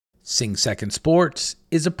Sing Second Sports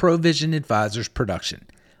is a ProVision Advisors production.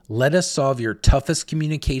 Let us solve your toughest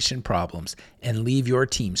communication problems and leave your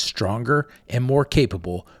team stronger and more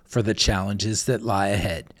capable for the challenges that lie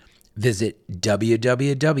ahead. Visit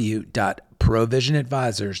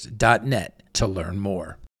www.provisionadvisors.net to learn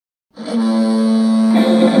more.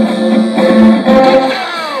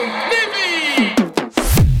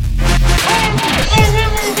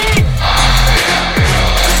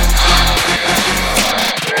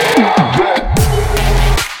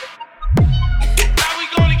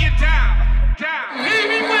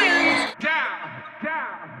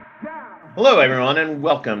 Hello, everyone, and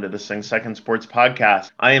welcome to the Sing Second Sports Podcast.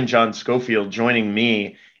 I am John Schofield. Joining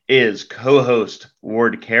me is co-host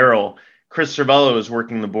Ward Carroll. Chris Cervello is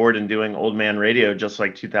working the board and doing Old Man Radio just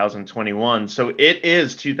like 2021. So it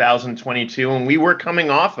is 2022, and we were coming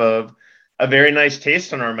off of a very nice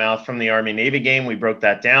taste in our mouth from the Army-Navy game. We broke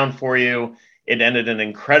that down for you. It ended an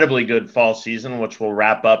incredibly good fall season, which we'll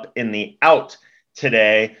wrap up in the out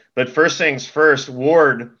today. But first things first,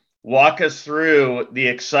 Ward, walk us through the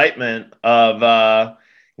excitement of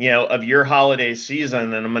your holiday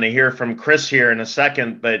season. And I'm going to hear from Chris here in a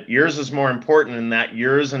second, but yours is more important in that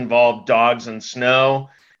yours involved dogs and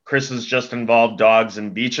snow. Chris's just involved dogs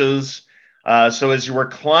and beaches. So as you were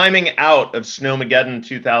climbing out of Snowmageddon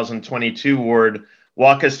 2022, Ward,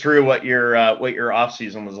 walk us through what your off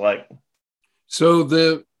season was like. So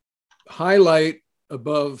the highlight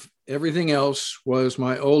above everything else was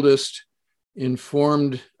my oldest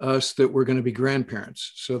informed us that we're going to be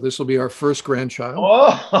grandparents. So this will be our first grandchild.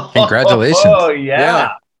 Oh, congratulations. Oh,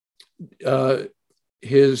 yeah.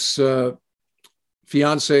 His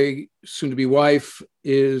fiance, soon to be wife,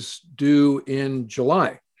 is due in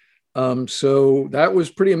July. So that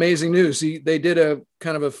was pretty amazing news. They did a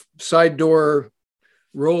kind of a side door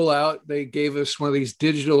rollout. They gave us one of these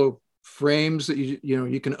digital frames that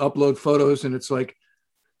you can upload photos, and it's like,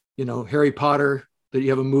 Harry Potter, that you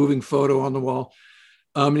have a moving photo on the wall.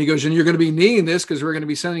 And he goes, and you're going to be needing this because we're going to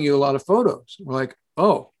be sending you a lot of photos. We're like,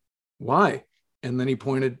 oh, why? And then he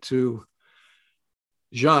pointed to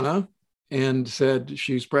Jana and said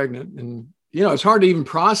she's pregnant. And, it's hard to even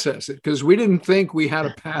process it because we didn't think we had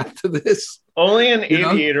a path to this. Only an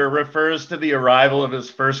aviator refers to the arrival of his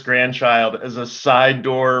first grandchild as a side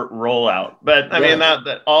door rollout. But I mean,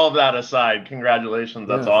 that all of that aside, congratulations.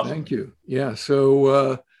 That's awesome. Thank you. Yeah.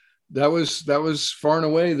 So, that was far and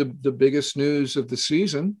away the biggest news of the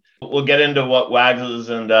season. We'll get into what Wags'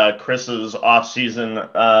 and Chris's off-season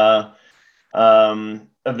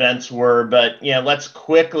events were, but let's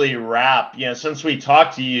quickly wrap. Since we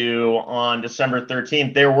talked to you on December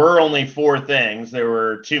 13th, there were only 4 things. There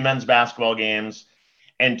were 2 men's basketball games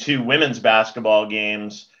and 2 women's basketball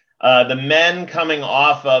games. The men, coming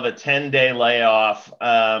off of a 10-day layoff,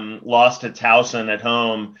 lost to Towson at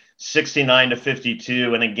home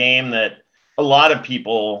 69-52 in a game that a lot of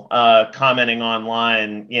people commenting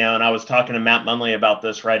online, and I was talking to Matt Munley about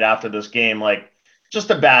this right after this game, like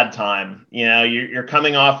just a bad time. You're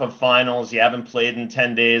coming off of finals, you haven't played in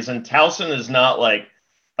 10 days, and Towson is not like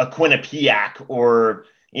a Quinnipiac or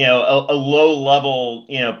a low level,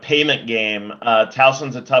 payment game.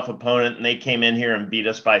 Towson's a tough opponent, and they came in here and beat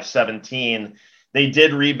us by 17. They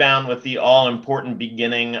did rebound with the all-important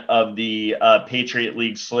beginning of the Patriot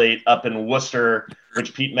League slate up in Worcester,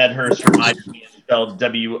 which Pete Medhurst reminded me is spelled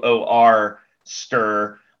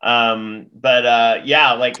W-O-R-Ster. But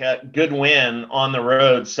a good win on the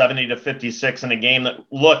road, 70-56, in a game that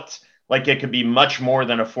looked like it could be much more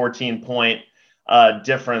than a 14-point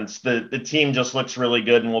difference. The team just looks really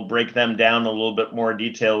good, and we'll break them down in a little bit more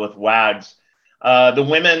detail with Wags. The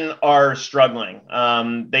women are struggling.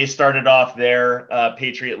 They started off their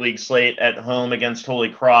Patriot League slate at home against Holy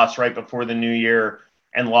Cross right before the new year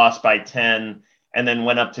and lost by 10, and then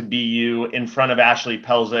went up to BU in front of Ashley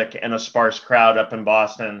Pelzick and a sparse crowd up in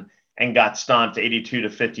Boston and got stomped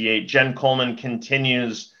 82-58. Jen Coleman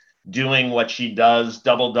continues doing what she does,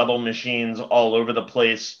 double machines all over the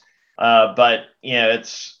place. But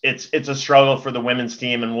it's a struggle for the women's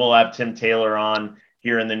team, and we'll have Tim Taylor on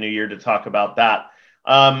here in the new year to talk about that.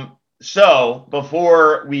 So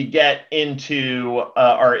before we get into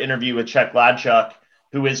our interview with Chuck Gladchuk,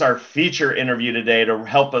 who is our feature interview today to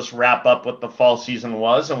help us wrap up what the fall season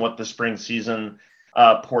was and what the spring season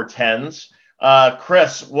portends.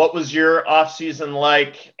 Chris, what was your off season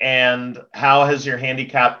like, and how has your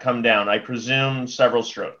handicap come down? I presume several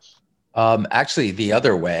strokes. Actually, the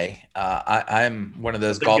other way. I'm one of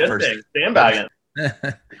those golfers. Sandbagging.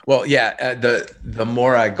 Well, yeah. The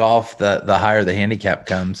more I golf, the higher the handicap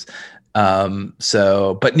comes.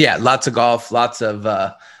 But yeah, lots of golf, lots of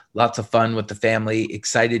lots of fun with the family.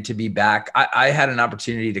 Excited to be back. I had an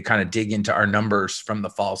opportunity to kind of dig into our numbers from the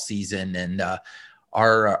fall season, and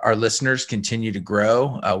our listeners continue to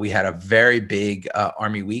grow. We had a very big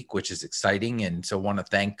Army week, which is exciting, and so want to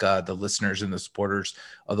thank the listeners and the supporters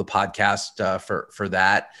of the podcast for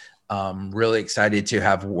that. Really excited to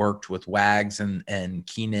have worked with Wags and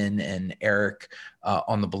Keenan and Eric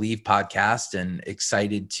on the Believe podcast, and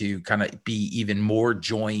excited to kind of be even more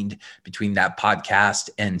joined between that podcast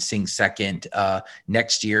and Sing Second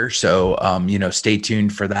next year. So, stay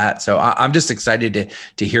tuned for that. So I'm just excited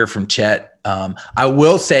to hear from Chet. I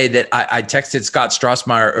will say that I texted Scott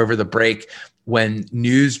Strassmeyer over the break when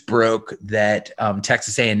news broke that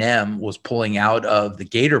Texas A&M was pulling out of the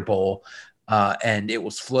Gator Bowl. And it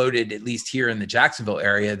was floated, at least here in the Jacksonville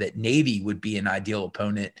area, that Navy would be an ideal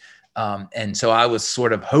opponent. And so I was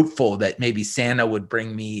sort of hopeful that maybe Santa would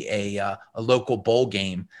bring me a local bowl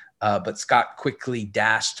game. But Scott quickly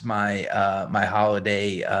dashed my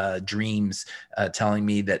holiday dreams, telling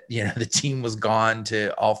me that the team was gone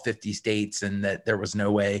to all 50 states and that there was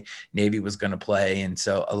no way Navy was going to play. And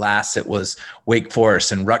so, alas, it was Wake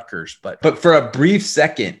Forest and Rutgers. But for a brief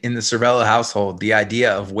second in the Cervello household, the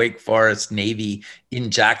idea of Wake Forest Navy in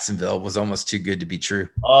Jacksonville was almost too good to be true.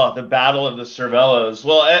 Oh, the Battle of the Cervellos.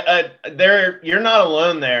 Well, you're not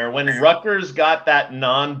alone there. When Rutgers got that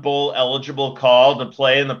non-bowl eligible call to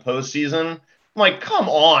play in the postseason, I'm like, come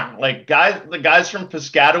on. Like, the guys from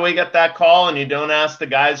Piscataway get that call, and you don't ask the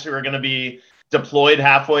guys who are going to be deployed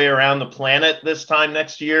halfway around the planet this time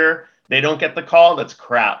next year. They don't get the call. That's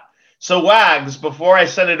crap. So, Wags, before I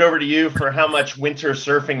send it over to you for how much winter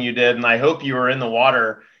surfing you did, and I hope you were in the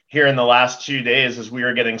water here in the last 2 days as we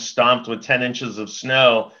were getting stomped with 10 inches of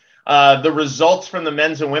snow. The results from the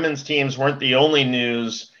men's and women's teams weren't the only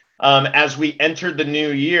news. As we entered the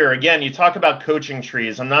new year, again, you talk about coaching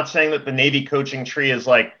trees. I'm not saying that the Navy coaching tree is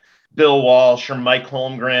like Bill Walsh or Mike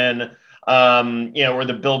Holmgren, or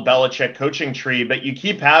the Bill Belichick coaching tree, but you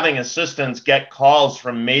keep having assistants get calls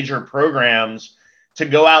from major programs to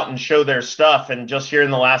go out and show their stuff. And just here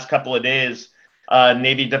in the last couple of days,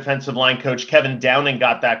 Navy defensive line coach Kevin Downing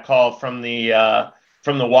got that call from the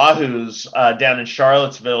Wahoos down in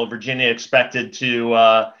Charlottesville. Virginia expected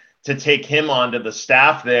to take him onto the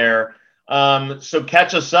staff there. So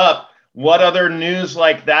catch us up. What other news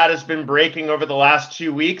like that has been breaking over the last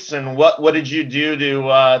 2 weeks, and what did you do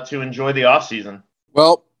to enjoy the off season?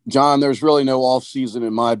 Well, John, there's really no off season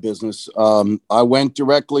in my business. I went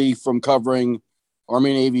directly from covering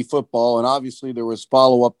Army Navy football, and obviously there was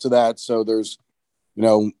follow up to that. So there's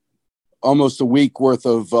almost a week worth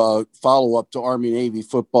of follow-up to Army Navy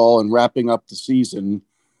football and wrapping up the season.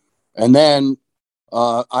 And then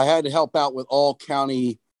I had to help out with all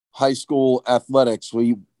county high school athletics.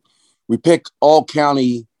 We pick all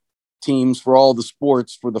county teams for all the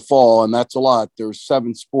sports for the fall, and that's a lot. There's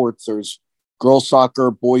 7 sports. There's girls soccer,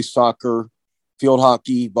 boys soccer, field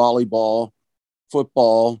hockey, volleyball,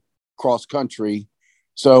 football, cross country.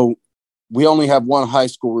 So we only have one high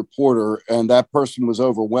school reporter, and that person was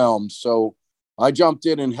overwhelmed. So I jumped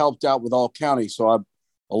in and helped out with all county. So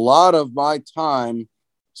a lot of my time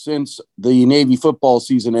since the Navy football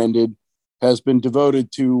season ended has been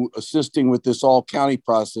devoted to assisting with this all county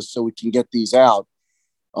process so we can get these out.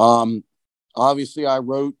 Obviously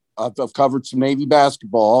I've covered some Navy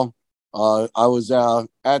basketball. I was at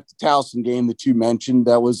the Towson game that you mentioned.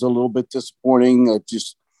 That was a little bit disappointing.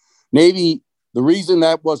 Navy, the reason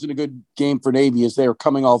that wasn't a good game for Navy is they were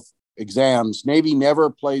coming off exams. Navy never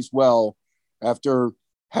plays well after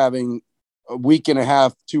having a week and a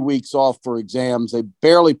half, 2 weeks off for exams. They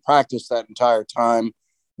barely practiced that entire time.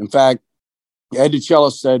 In fact, Ed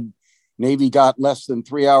DeChellis said Navy got less than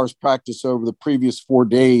 3 hours practice over the previous 4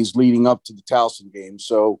 days leading up to the Towson game.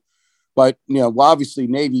 So, but, obviously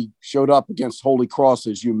Navy showed up against Holy Cross,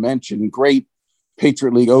 as you mentioned. Great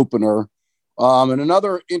Patriot League opener. And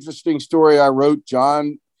another interesting story I wrote,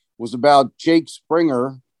 John, was about Jake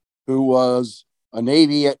Springer, who was a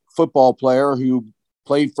Navy football player who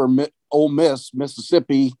played for Ole Miss,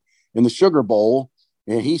 Mississippi, in the Sugar Bowl,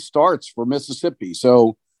 and he starts for Mississippi.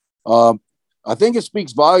 So I think it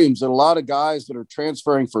speaks volumes that a lot of guys that are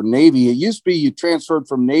transferring for Navy, it used to be you transferred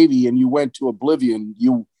from Navy and you went to oblivion.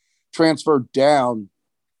 You transferred down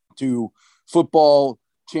to football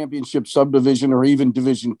championship subdivision or even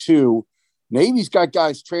Division II. Navy's got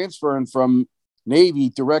guys transferring from Navy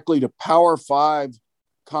directly to Power 5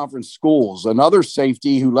 conference schools. Another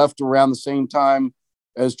safety who left around the same time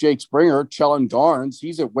as Jake Springer, Chellen Garnes,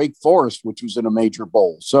 he's at Wake Forest, which was in a major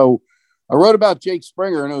bowl. So I wrote about Jake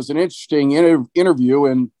Springer, and it was an interesting interview.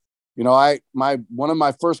 And, one of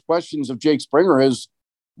my first questions of Jake Springer is,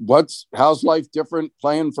 how's life different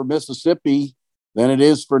playing for Mississippi than it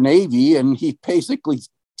is for Navy? And he basically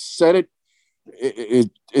said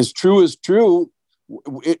it is true as true.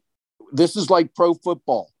 This is like pro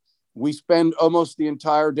football. We spend almost the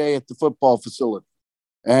entire day at the football facility.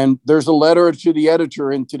 And there's a letter to the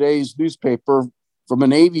editor in today's newspaper from a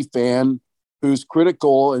Navy fan who's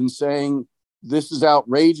critical and saying, this is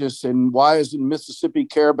outrageous. And why doesn't Mississippi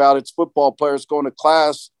care about its football players going to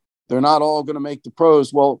class? They're not all going to make the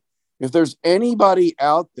pros. Well, if there's anybody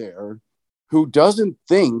out there who doesn't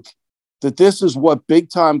think that this is what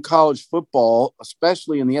big time college football,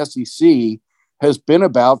 especially in the SEC, has been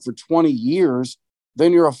about for 20 years,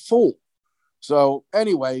 then you're a fool. So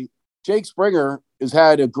anyway, Jake Springer has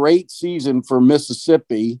had a great season for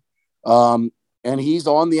Mississippi. And he's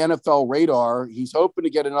on the NFL radar. He's hoping to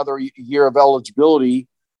get another year of eligibility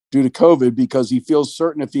due to COVID because he feels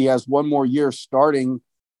certain if he has one more year starting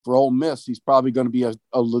for Ole Miss, he's probably going to be a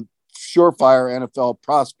surefire NFL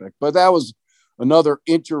prospect. But that was another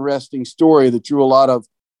interesting story that drew a lot of,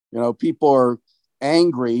 people are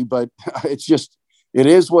angry, but it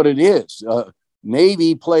is what it is.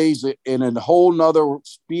 Navy plays in a whole nother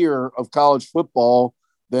sphere of college football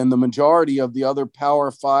than the majority of the other Power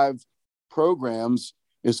 5 programs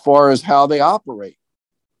as far as how they operate.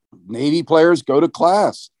 Navy players go to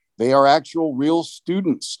class. They are actual real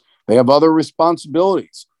students. They have other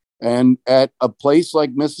responsibilities. And at a place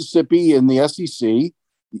like Mississippi in the SEC,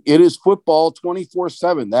 it is football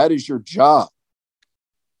 24/7. That is your job.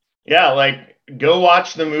 Yeah, like go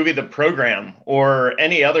watch the movie The Program or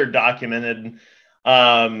any other documented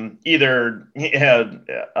either fiction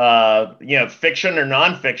or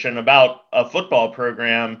nonfiction about a football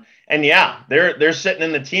program. And yeah, they're sitting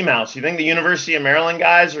in the team house. You think the University of Maryland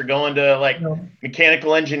guys are going to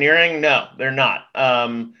mechanical engineering? No, they're not.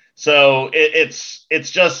 So it's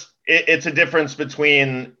a difference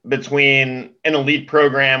between an elite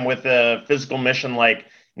program with a physical mission like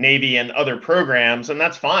Navy and other programs, and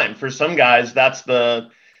that's fine. For some guys, that's the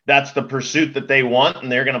pursuit that they want, and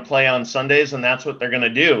they're going to play on Sundays, and that's what they're going to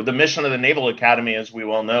do. The mission of the Naval Academy, as we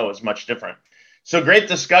well know, is much different. So great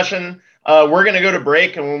discussion. We're going to go to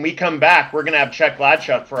break, and when we come back, we're going to have Chuck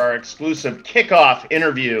Gladchuk for our exclusive kickoff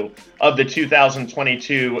interview of the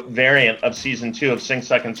 2022 variant of Season 2 of Sing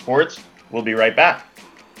Second Sports. We'll be right back.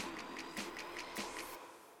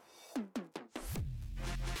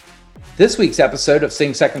 This week's episode of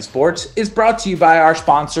Sing Second Sports is brought to you by our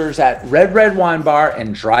sponsors at Red Red Wine Bar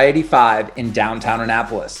and Dry 85 in downtown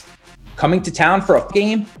Annapolis. Coming to town for a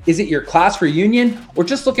game? Is it your class reunion or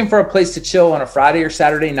just looking for a place to chill on a Friday or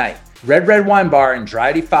Saturday night? Red Red Wine Bar and Dry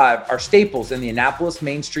 85 are staples in the Annapolis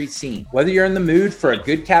Main Street scene. Whether you're in the mood for a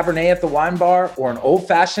good Cabernet at the wine bar or an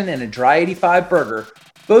old-fashioned and a Dry 85 burger,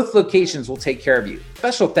 both locations will take care of you.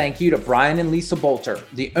 Special thank you to Brian and Lisa Bolter,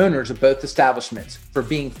 the owners of both establishments, for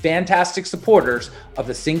being fantastic supporters of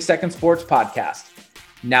the Sing Second Sports podcast.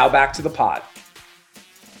 Now back to the pod.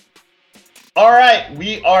 All right,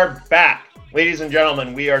 we are back. Ladies and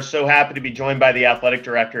gentlemen, we are so happy to be joined by the athletic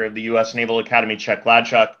director of the U.S. Naval Academy, Chuck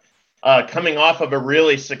Gladchuk, coming off of a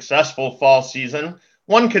really successful fall season.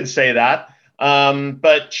 One could say that.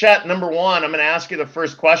 But Chet, number one, I'm going to ask you the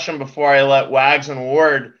first question before I let Wags and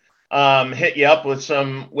Ward hit you up with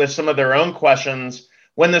some of their own questions.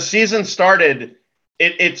 When the season started,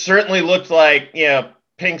 it certainly looked like,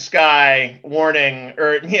 pink sky warning,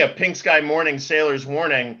 or pink sky morning, sailor's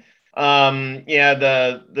warning. You have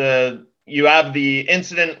the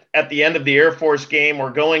incident at the end of the Air Force game.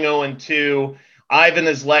 We're going 0-2. Ivan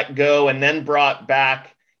is let go and then brought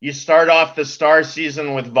back. You start off the star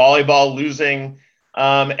season with volleyball losing.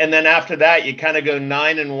 And then after that, you kind of go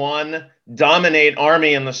 9-1, dominate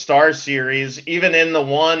Army in the star series. Even in the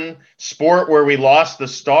one sport where we lost the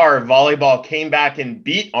star, volleyball came back and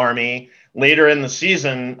beat Army later in the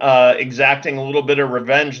season, exacting a little bit of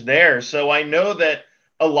revenge there. So I know that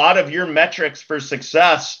a lot of your metrics for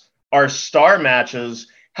success are star matches.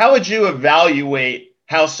 How would you evaluate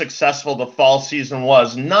how successful the fall season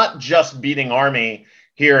was? Not just beating Army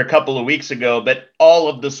here a couple of weeks ago, but all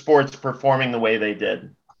of the sports performing the way they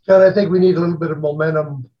did. John, I think we need a little bit of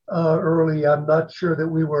momentum early. I'm not sure that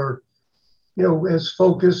we were, as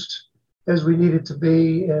focused as we needed to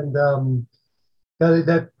be. And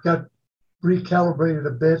that got recalibrated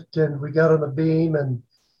a bit and we got on the beam. And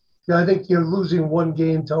I think, losing one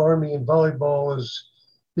game to Army in volleyball is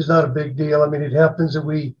not a big deal. I mean, it happens that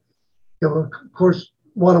we, of course,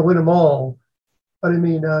 want to win them all. But I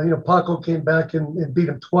mean, Paco came back and beat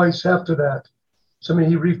him twice after that. So, I mean,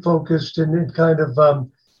 he refocused and kind of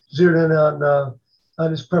zeroed in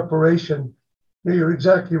on his preparation. You're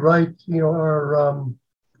exactly right.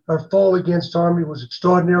 Our Our fall against Army was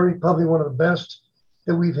extraordinary, probably one of the best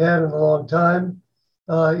that we've had in a long time.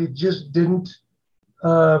 It just didn't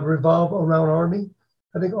revolve around Army.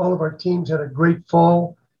 I think all of our teams had a great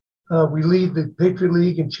fall. We lead the Patriot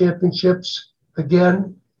League in championships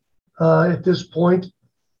again at this point.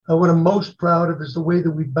 What I'm most proud of is the way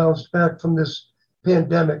that we bounced back from this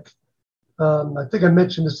pandemic. I think I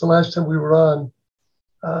mentioned this the last time we were on.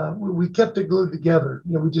 We kept it glued together.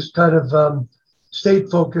 We just kind of stayed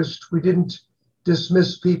focused. We didn't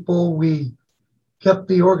dismiss people. We kept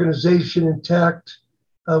the organization intact.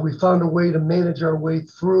 We found a way to manage our way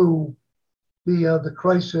through the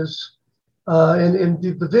crisis. And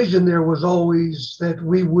the vision there was always that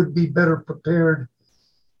we would be better prepared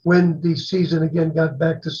when the season again got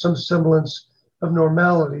back to some semblance of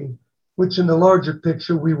normality, which in the larger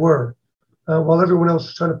picture we were. While everyone else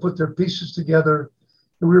was trying to put their pieces together,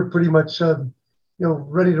 we were pretty much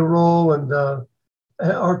ready to roll, and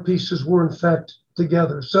our pieces were in fact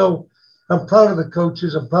together. So I'm proud of the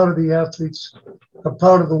coaches. I'm proud of the athletes. I'm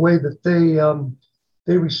proud of the way that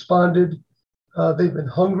they responded. They've been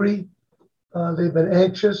hungry. They've been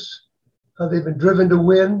anxious. They've been driven to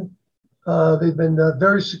win. They've been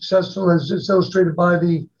very successful, as it's illustrated by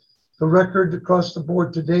the record across the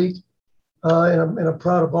board to date. And I'm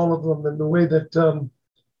proud of all of them and the way that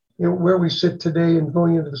where we sit today and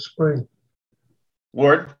going into the spring.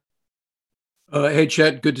 Ward? Hey,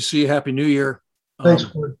 Chet, good to see you. Happy New Year.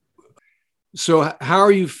 Thanks, Ward. So how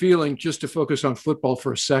are you feeling, just to focus on football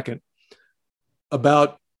for a second,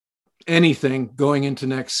 about anything going into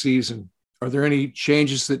next season? Are there any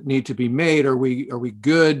changes that need to be made? Are we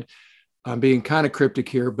good? I'm being kind of cryptic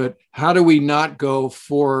here, but how do we not go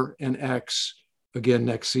 4-X again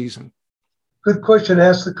next season? Good question.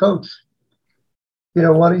 Ask the coach.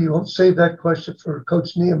 Why don't you save that question for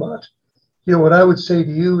Coach Niumat? What I would say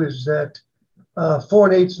to you is that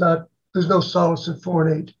 4-8's not. There's no solace in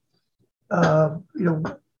 4-8.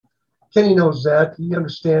 Kenny knows that. He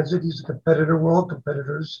understands it. He's a competitor. We're all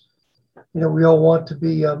competitors. We all want to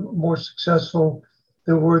be more successful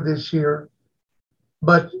than we were this year.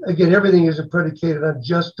 But again, everything isn't predicated on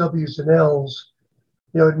just W's and L's.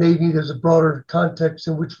 At Navy, there's a broader context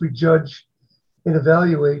in which we judge and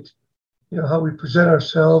evaluate, how we present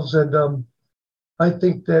ourselves. And I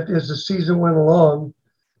think that as the season went along,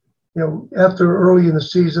 after early in the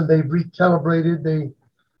season, they recalibrated, they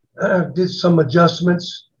did some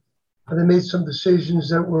adjustments, and they made some decisions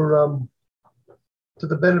that were to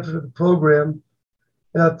the benefit of the program.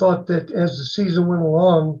 And I thought that as the season went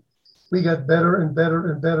along, we got better and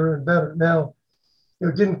better and better and better. Now,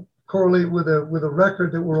 it didn't correlate with a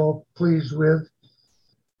record that we're all pleased with,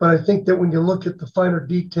 but I think that when you look at the finer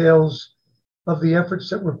details of the efforts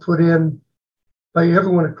that were put in by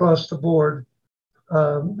everyone across the board,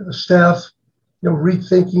 the staff,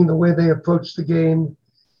 rethinking the way they approach the game,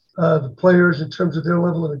 the players in terms of their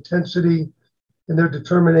level of intensity and their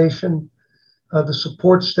determination, the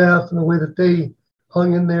support staff and the way that they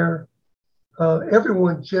hung in there.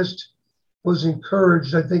 Everyone just was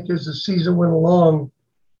encouraged, I think, as the season went along,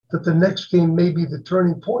 that the next game may be the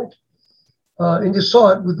turning point. And you saw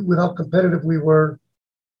it with how competitive we were,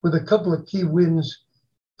 with a couple of key wins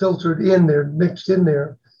filtered in there, mixed in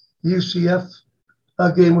there. The UCF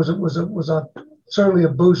game was certainly a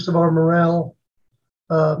boost of our morale.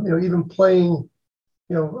 Even playing,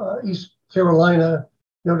 East Carolina,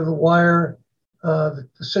 to the wire. The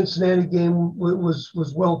Cincinnati game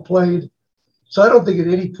was well played. So I don't think at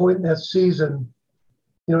any point in that season,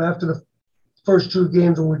 after the first two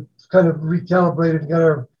games when we kind of recalibrated and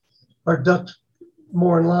got our ducks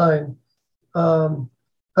more in line,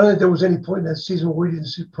 I don't think there was any point in that season where we didn't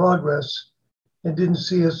see progress and didn't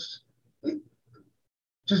see us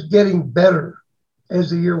just getting better as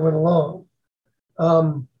the year went along.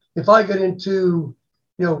 If I get into,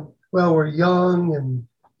 we're young and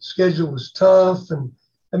schedule was tough, and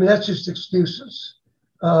that's just excuses.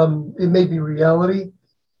 It may be reality.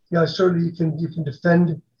 Certainly you can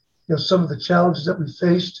defend, some of the challenges that we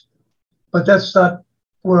faced, but that's not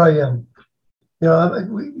where I am.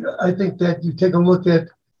 I think that you take a look at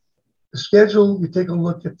the schedule, you take a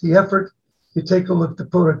look at the effort, you take a look at the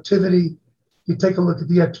productivity, you take a look at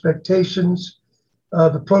the expectations.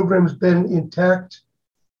 The program's been intact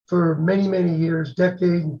for many, many years,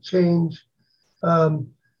 decade and change.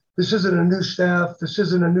 This isn't a new staff. This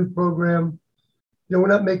isn't a new program. We're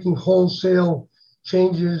not making wholesale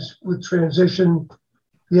changes with transition.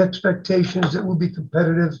 The expectation is that we'll be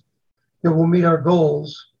competitive, that we'll meet our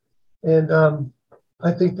goals. And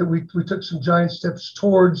I think that we took some giant steps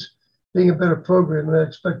towards being a better program, and I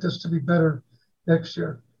expect us to be better next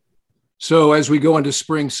year. So as we go into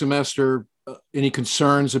spring semester, any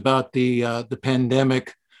concerns about the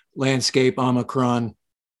pandemic landscape, Omicron?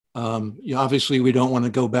 Obviously, we don't want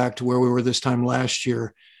to go back to where we were this time last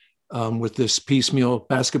year with this piecemeal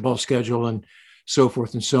basketball schedule and so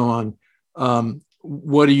forth and so on.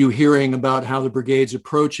 What are you hearing about how the brigade's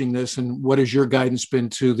approaching this, and what has your guidance been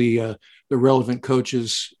to the relevant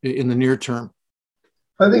coaches in the near term?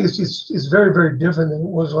 I think it's very, very different than it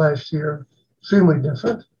was last year, extremely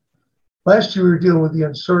different. Last year, we were dealing with the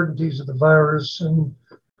uncertainties of the virus, and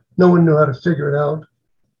no one knew how to figure it out,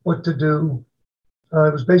 what to do.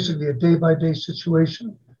 It was basically a day-by-day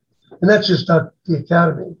situation. And that's just not the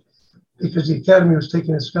academy, because the academy was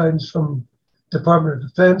taking its guidance from Department of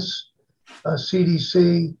Defense,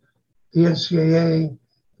 CDC, the NCAA,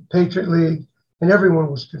 the Patriot League, and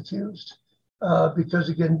everyone was confused because,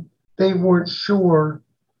 again, they weren't sure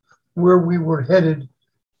where we were headed,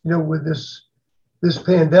 with this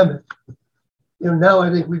pandemic. Now I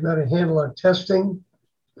think we've got a handle on testing.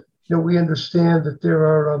 We understand that there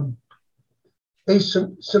are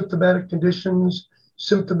asymptomatic conditions,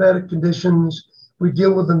 symptomatic conditions. We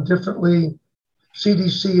deal with them differently.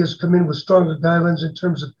 CDC has come in with stronger guidelines in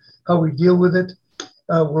terms of how we deal with it.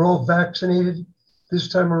 We're all vaccinated this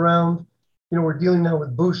time around. We're dealing now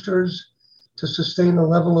with boosters to sustain the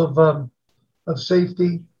level of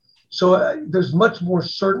safety. So there's much more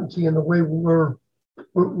certainty in the way we're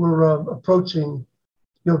approaching,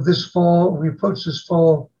 this fall. We approach this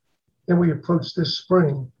fall, and we approach this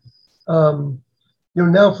spring.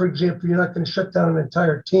 Now, for example, you're not going to shut down an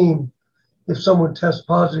entire team. If someone tests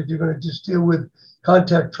positive, you're going to just deal with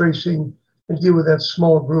contact tracing and deal with that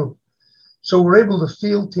small group. So we're able to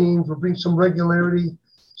field teams. We'll bring some regularity,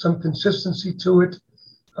 some consistency to it.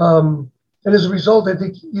 And as a result, I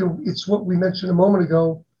think, it's what we mentioned a moment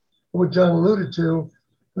ago, what John alluded to.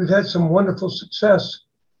 We've had some wonderful success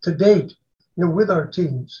to date, with our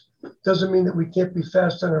teams. Doesn't mean that we can't be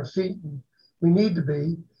fast on our feet, and we need to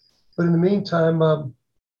be. But in the meantime,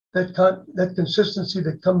 that consistency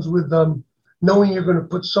that comes with knowing you're going to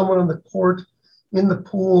put someone on the court, in the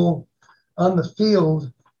pool, on the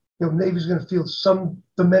field, Navy's going to feel some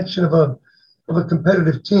dimension of a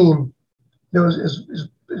competitive team. Has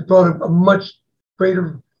brought a much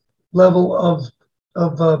greater level of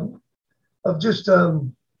just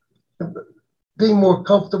being more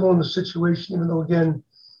comfortable in the situation, even though, again,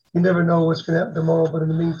 you never know what's going to happen tomorrow. But in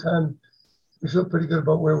the meantime, we feel pretty good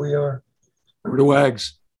about where we are. Over to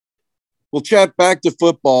Wags. We'll chat back to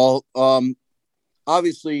football.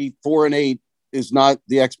 Obviously, 4-8 is not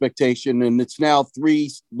the expectation, and it's now 3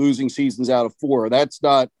 losing seasons out of 4. That's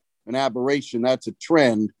not an aberration. That's a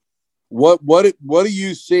trend. What are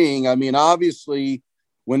you seeing? I mean, obviously,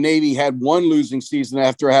 when Navy had 1 losing season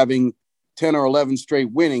after having 10 or 11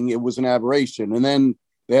 straight winning, it was an aberration. And then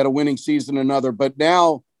they had a winning season, another. But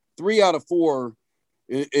now 3 out of 4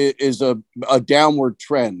 is a downward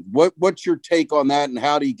trend. What's your take on that, and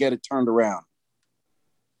how do you get it turned around?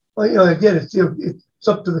 Well, again, it's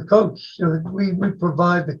up to the coach. We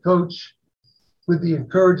provide the coach with the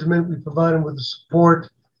encouragement. We provide him with the support.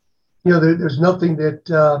 There's nothing that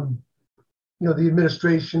the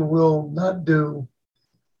administration will not do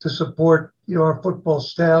to support our football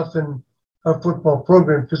staff and our football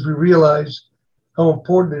program, because we realize how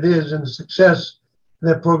important it is and the success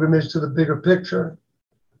that program is to the bigger picture.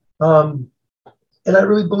 And I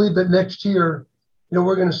really believe that next year,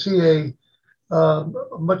 we're going to see a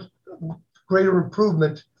much greater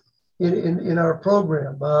improvement in our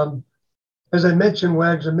program. As I mentioned,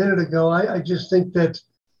 Wags, a minute ago, I just think that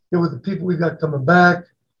with the people we've got coming back,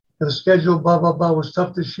 the schedule, blah, blah, blah, was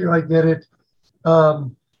tough this year. I get it.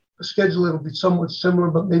 The schedule, it'll be somewhat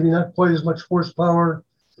similar, but maybe not quite as much horsepower.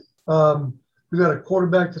 We've got a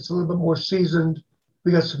quarterback that's a little bit more seasoned.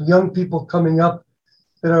 We got some young people coming up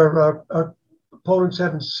that our opponents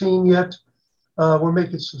haven't seen yet. We're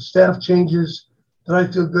making some staff changes that I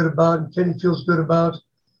feel good about and Kenny feels good about.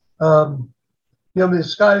 The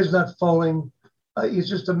sky is not falling. It's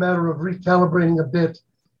just a matter of recalibrating a bit,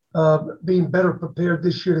 being better prepared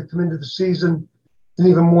this year to come into the season, and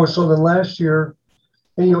even more so than last year.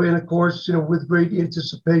 And, and of course, with great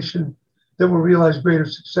anticipation that we'll realize greater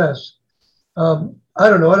success. I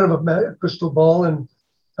don't know. I don't have a crystal ball, and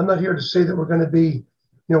I'm not here to say that we're going to be,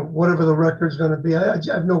 whatever the record's going to be. I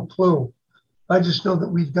have no clue. I just know that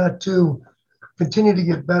we've got to continue to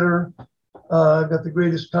get better. I've got the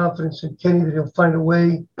greatest confidence in Kenny that he'll find a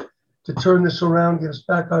way to turn this around, get us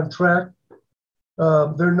back on track. There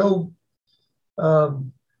are no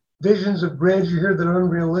visions of grandeur here that are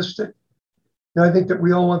unrealistic. I think that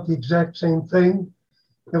we all want the exact same thing.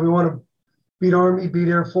 We want to beat Army, beat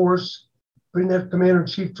Air Force, bring that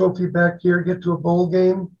Commander-in-Chief trophy back here, get to a bowl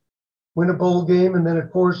game. win a bowl game, and then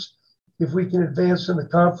of course, if we can advance in the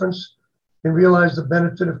conference and realize the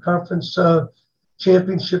benefit of conference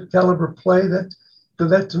championship caliber play,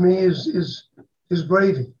 that to me is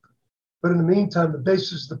gravy. But in the meantime, the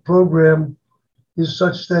basis of the program is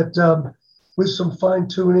such that with some fine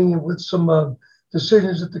tuning and with some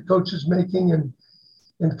decisions that the coach is making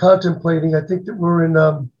and contemplating, I think that we're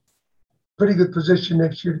in pretty good position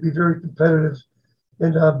next year to be very competitive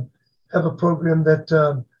and have a program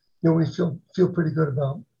that we feel pretty good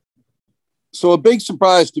about. So a big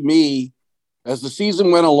surprise to me as the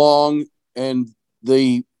season went along and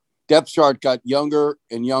the depth chart got younger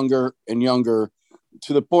and younger and younger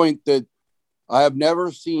to the point that I have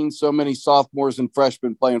never seen so many sophomores and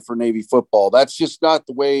freshmen playing for Navy football. That's just not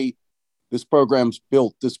the way this program's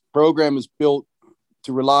built. This program is built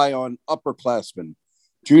to rely on upperclassmen,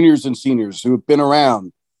 juniors and seniors who have been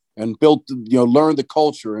around and built, learned the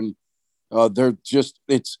culture. And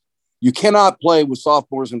you cannot play with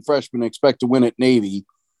sophomores and freshmen and expect to win at Navy.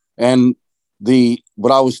 And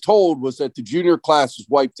what I was told was that the junior class was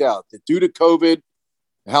wiped out, that due to COVID,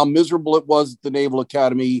 how miserable it was at the Naval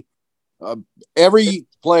Academy, every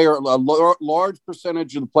player, a large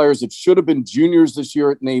percentage of the players that should have been juniors this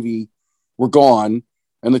year at Navy were gone.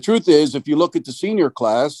 And the truth is, if you look at the senior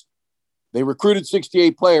class, they recruited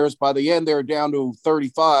 68 players. By the end, they were down to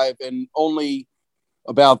 35, and only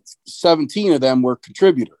about 17 of them were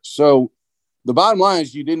contributors. So the bottom line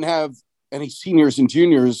is you didn't have any seniors and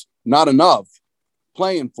juniors, not enough,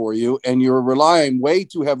 playing for you, and you're relying way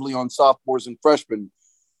too heavily on sophomores and freshmen.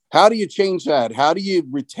 How do you change that? How do you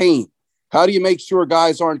retain? How do you make sure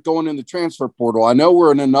guys aren't going in the transfer portal? I know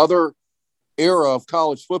we're in another era of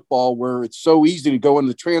college football where it's so easy to go in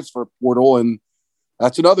the transfer portal, and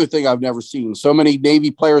that's another thing I've never seen. So many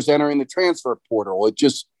Navy players entering the transfer portal.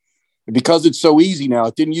 Because it's so easy now.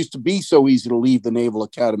 It didn't used to be so easy to leave the Naval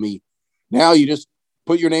Academy. Now you just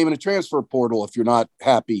put your name in a transfer portal if you're not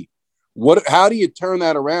happy. How do you turn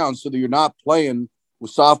that around so that you're not playing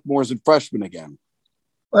with sophomores and freshmen again?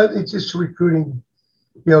 Well, it's just recruiting.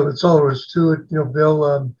 That's all there is to it.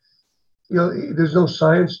 Bill, there's no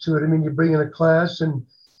science to it. I mean, you bring in a class and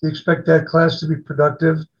you expect that class to be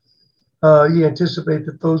productive. You anticipate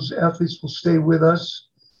that those athletes will stay with us.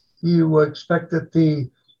 You expect that the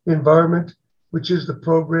environment, which is the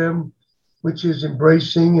program, which is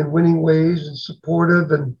embracing and winning ways and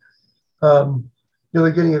supportive, and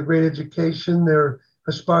they're getting a great education. They're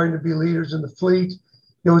aspiring to be leaders in the fleet.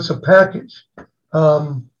 It's a package.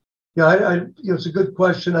 It's a good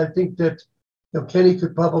question. I think that Kenny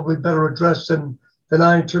could probably better address than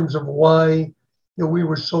I in terms of why we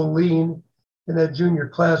were so lean in that junior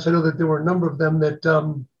class. I know that there were a number of them that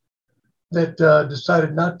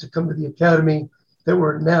decided not to come to the academy that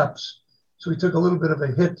were naps. So we took a little bit of a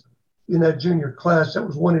hit in that junior class. That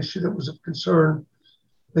was one issue that was of concern.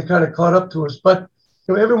 They kind of caught up to us. But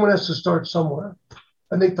everyone has to start somewhere.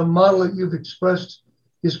 I think the model that you've expressed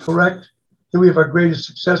is correct. That we have our greatest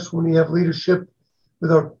success when we have leadership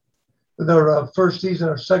with our firsties and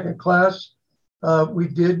our second class. We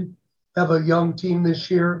did have a young team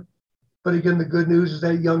this year. But again, the good news is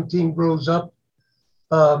that young team grows up.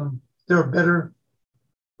 They're a better,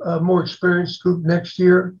 more experienced group next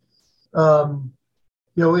year. And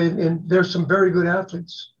there's some very good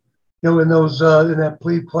athletes, in that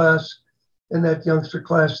plebe class and that youngster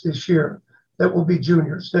class this year that will be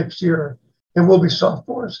juniors next year and will be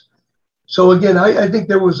sophomores. So again, I think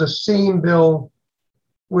there was a seam, Bill,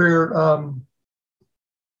 where,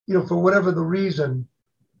 for whatever the reason,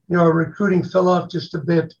 our recruiting fell off just a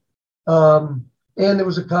bit. And there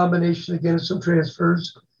was a combination, again, of some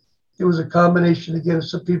transfers. It was a combination, again, of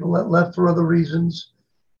some people that left for other reasons.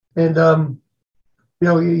 And,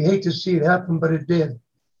 you hate to see it happen, but it did.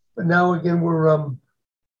 But now, again,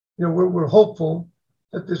 we're hopeful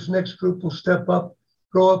that this next group will step up,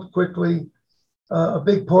 grow up quickly. A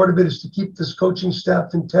big part of it is to keep this coaching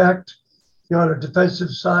staff intact, on our defensive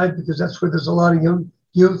side, because that's where there's a lot of young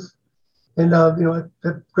youth. And, I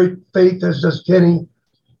have great faith, as does Kenny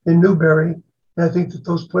in Newberry. And I think that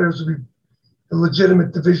those players will be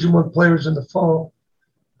legitimate Division I players in the fall.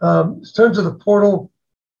 In terms of the portal,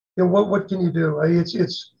 what can you do?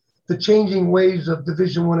 It's the changing ways of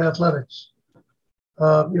Division I athletics.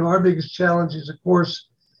 Our biggest challenge is, of course,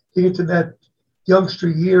 to get to that youngster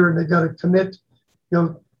year, and they've got to commit,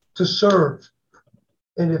 to serve.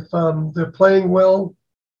 And if they're playing well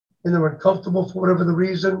and they're uncomfortable for whatever the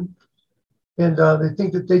reason, and they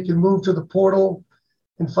think that they can move to the portal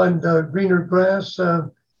and find greener grass,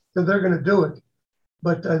 they're going to do it.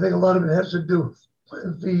 But I think a lot of it has to do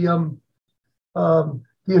with the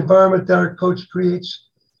environment that our coach creates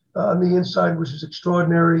on the inside, which is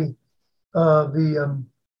extraordinary. the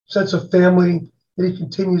sense of family that he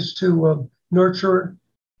continues to nurture.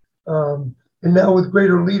 And now with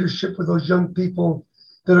greater leadership with those young people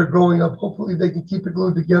that are growing up, hopefully they can keep it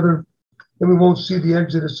glued together and we won't see the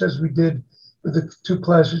exodus as we did with the two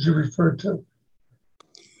classes you referred to.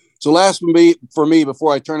 So last for me,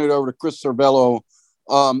 before I turn it over to Chris Cervello,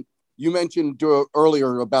 you mentioned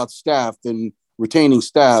earlier about staff and retaining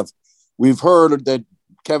staff. We've heard that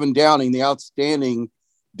Kevin Downing, the outstanding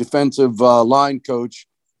defensive line coach,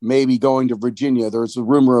 may be going to Virginia. There's a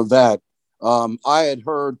rumor of that. I had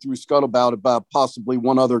heard through Scuttlebutt about possibly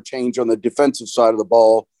one other change on the defensive side of the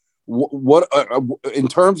ball. What in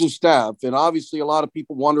terms of staff, and obviously a lot of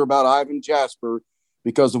people wonder about Ivan Jasper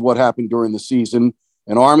because of what happened during the season.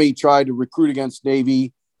 And Army tried to recruit against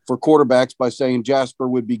Navy for quarterbacks by saying Jasper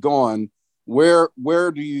would be gone. Where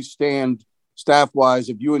do you stand staff-wise?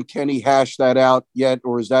 Have you and Kenny hashed that out yet,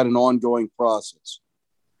 or is that an ongoing process?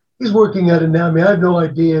 He's working at it now. I mean, I have no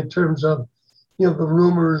idea in terms of, the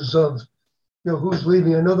rumors of, who's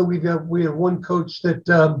leaving. I know that we have one coach that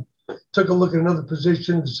took a look at another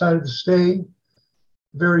position and decided to stay.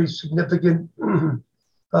 Very significant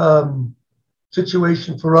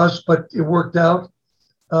situation for us, but it worked out.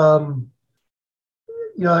 I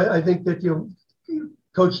think that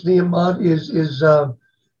Coach Niemot is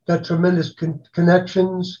got tremendous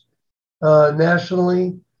connections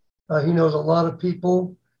nationally. He knows a lot of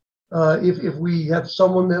people. If we have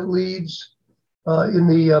someone that leads in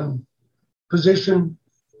the position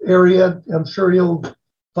area, I'm sure he'll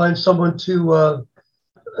find someone to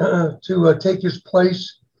take his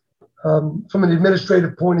place. From an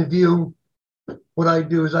administrative point of view, what I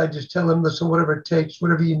do is I just tell him, listen, whatever it takes,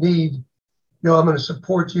 whatever you need, I'm going to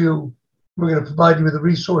support you. We're going to provide you with the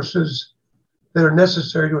resources that are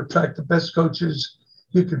necessary to attract the best coaches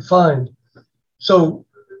you can find. So,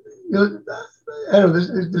 I don't know,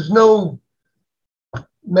 there's no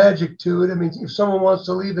magic to it. I mean, if someone wants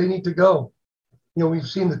to leave, they need to go. We've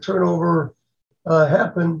seen the turnover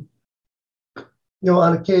happen,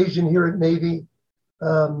 on occasion here at Navy.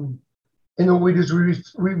 And what we do is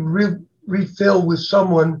we refill with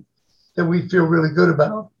someone that we feel really good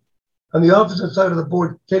about. On the offensive side of the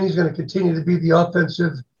board, Kenny's going to continue to be the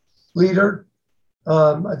offensive leader.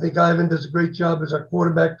 I think Ivan does a great job as our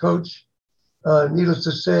quarterback coach. Needless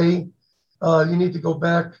to say, you need to go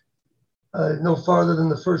back no farther than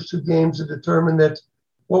the first two games to determine that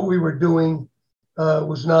what we were doing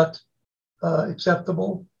was not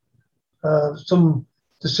acceptable. Some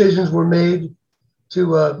decisions were made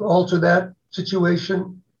to alter that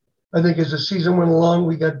situation. I think as the season went along,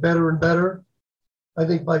 we got better and better. I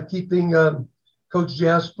think by keeping Coach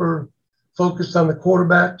Jasper focused on the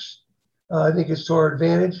quarterbacks, I think it's to our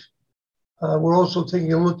advantage. We're also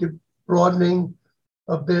taking a look at broadening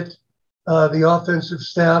a bit the offensive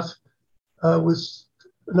staff with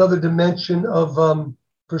another dimension of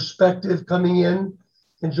perspective coming in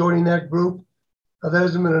and joining that group. That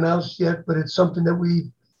hasn't been announced yet, but it's something that we've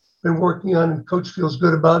been working on and Coach feels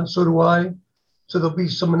good about, and so do I. So there'll be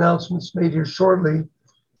some announcements made here shortly.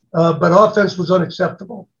 But offense was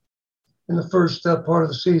unacceptable in the first part of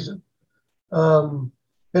the season.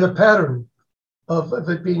 And a pattern of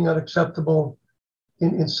it being unacceptable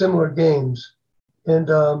in similar games.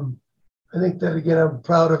 And I think that, again, I'm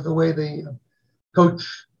proud of the way the coach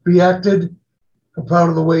reacted. I'm proud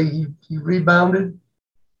of the way he rebounded.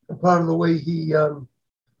 I'm proud of the way he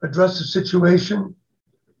addressed the situation.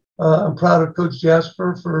 I'm proud of Coach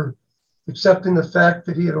Jasper for accepting the fact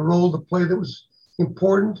that he had a role to play that was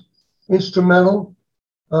important, instrumental,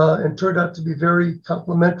 and turned out to be very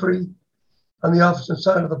complimentary on the offensive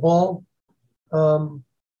side of the ball.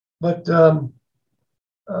 But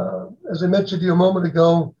as I mentioned to you a moment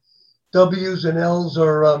ago, W's and L's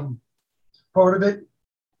are part of it,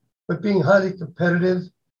 but being highly competitive,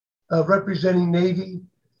 representing Navy,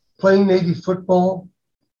 playing Navy football,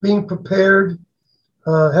 being prepared,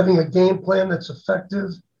 having a game plan that's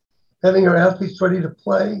effective, having our athletes ready to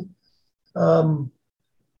play.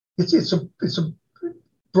 It's a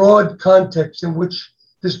broad context in which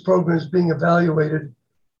this program is being evaluated,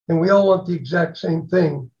 and we all want the exact same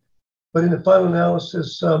thing. But in the final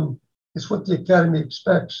analysis, it's what the academy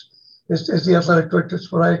expects. As the athletic director,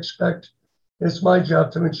 it's what I expect. And it's my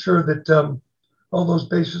job to ensure that all those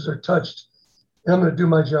bases are touched. And I'm going to do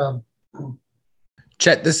my job.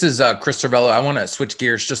 Chet, this is Chris Cervello. I want to switch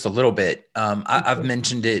gears just a little bit. I've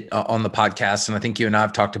mentioned it on the podcast, and I think you and I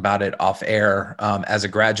have talked about it off air. As a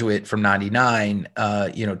graduate from 99,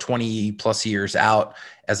 20 plus years out,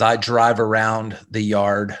 as I drive around the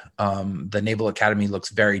yard, the Naval Academy looks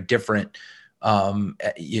very different.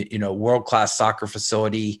 World-class soccer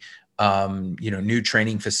facility, new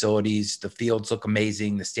training facilities. The fields look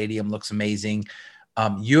amazing. The stadium looks amazing.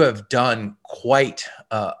 You have done quite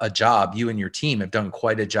a job. You and your team have done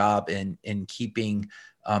quite a job in keeping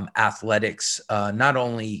athletics not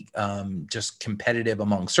only just competitive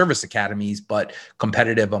among service academies, but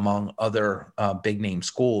competitive among other big name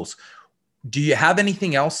schools. Do you have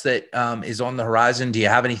anything else that is on the horizon? Do you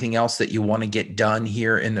have anything else that you want to get done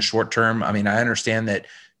here in the short term? I mean, I understand that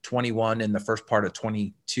 21 and the first part of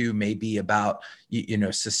 22 may be about,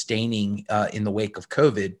 sustaining in the wake of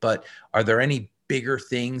COVID, but are there any bigger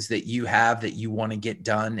things that you have that you want to get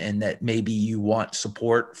done and that maybe you want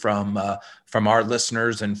support from our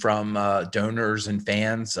listeners and from donors and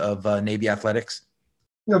fans of Navy athletics?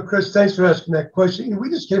 Chris, thanks for asking that question. We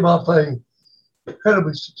just came off an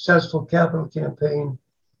incredibly successful capital campaign.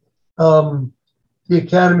 The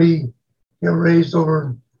Academy, raised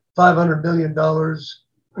over $500 million.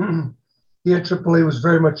 The NAAA was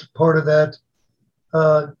very much a part of that.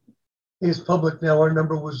 It's public now. Our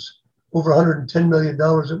number was over $110 million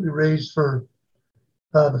that we raised for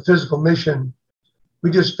the physical mission.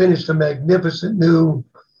 We just finished a magnificent new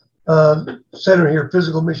center here,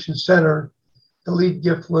 Physical Mission Center. The lead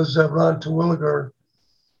gift was Ron Terwilliger.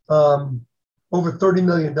 Over $30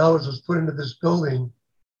 million was put into this building.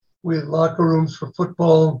 We had locker rooms for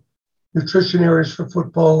football, nutrition areas for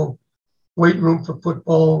football, weight room for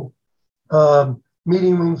football,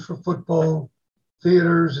 meeting rooms for football,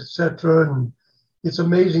 theaters, etc. And it's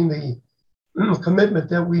amazing the commitment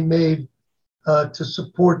that we made to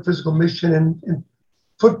support physical mission and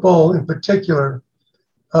football in particular.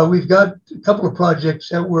 We've got a couple of projects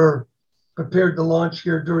that we're prepared to launch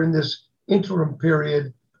here during this interim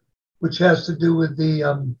period, which has to do with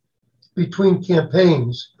the between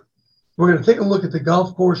campaigns. We're going to take a look at the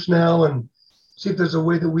golf course now and see if there's a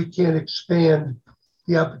way that we can expand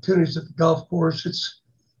the opportunities at the golf course.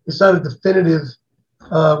 It's not a definitive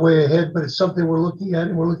way ahead, but it's something we're looking at,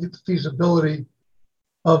 and we're looking at the feasibility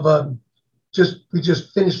of we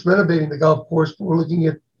just finished renovating the golf course, but we're looking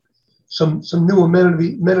at some new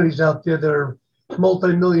amenities out there that are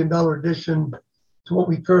multi-million-dollar addition to what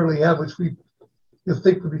we currently have, which we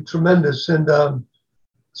think would be tremendous. And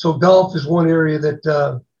so golf is one area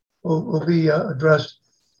that will be addressed.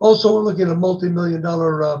 Also, we're looking at a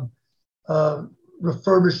multi-million-dollar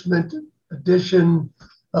refurbishment, addition,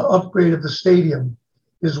 upgrade of the stadium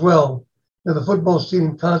as well. The football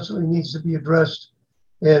stadium constantly needs to be addressed,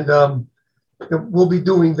 and we'll be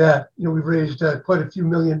doing that. We've raised quite a few $1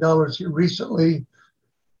 million here recently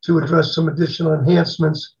to address some additional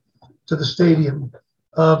enhancements to the stadium.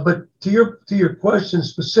 But to your question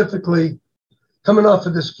specifically, coming off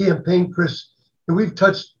of this campaign, Chris, we've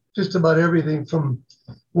touched just about everything from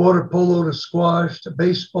water polo to squash to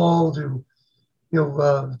baseball to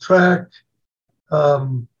track,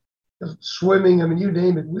 swimming. I mean, you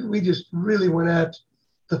name it. We just really went at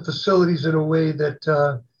the facilities in a way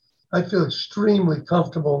that I feel extremely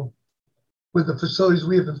comfortable with the facilities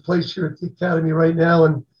we have in place here at the Academy right now.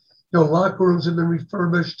 And locker rooms have been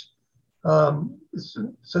refurbished. It's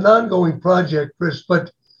an ongoing project, Chris,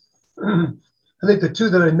 but I think the two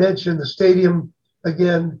that I mentioned, the stadium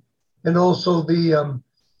again, and also the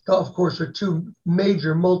golf course, are two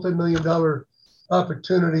major multi-million-dollar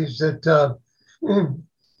opportunities that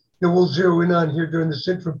we'll zero in on here during this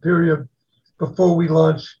interim period before we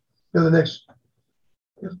launch the next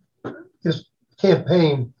this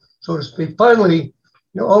campaign, so to speak. Finally,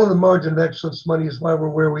 all of the margin of excellence money is why we're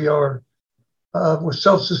where we are. We're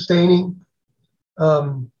self-sustaining.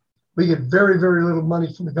 We get very, very little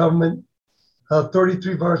money from the government.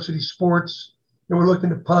 33 varsity sports. And we're looking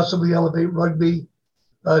to possibly elevate rugby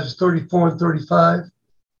as 34 and 35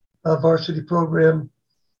 varsity program.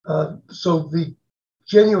 So the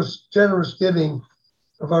generous giving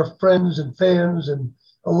of our friends and fans and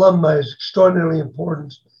alumni is extraordinarily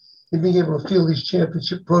important in being able to field these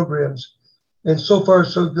championship programs. And so far,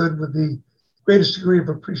 so good, with the greatest degree of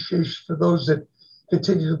appreciation for those that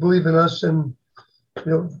continue to believe in us and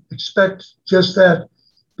expect just that: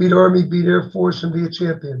 beat Army, beat Air Force, and be a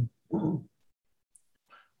champion.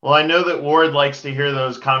 Well, I know that Ward likes to hear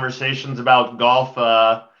those conversations about golf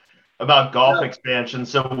expansion.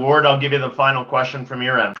 So, Ward, I'll give you the final question from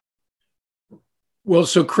your end. Well,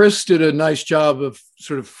 so Chris did a nice job of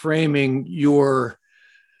sort of framing your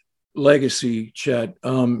legacy, Chet,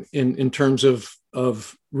 in terms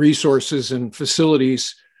of resources and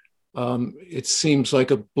facilities. It seems like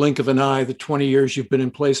a blink of an eye, the 20 years you've been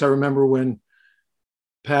in place. I remember when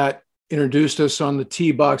Pat introduced us on the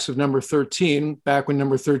tee box of number 13, back when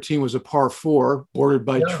number 13 was a par 4, bordered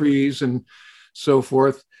by trees and so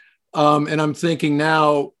forth. And I'm thinking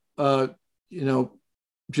now,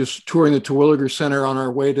 just touring the Terwilliger Center on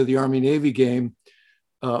our way to the Army-Navy game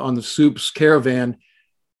on the Soups Caravan.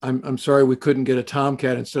 I'm sorry we couldn't get a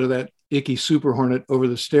Tomcat instead of that icky Super Hornet over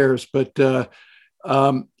the stairs. But,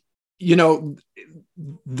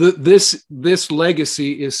 this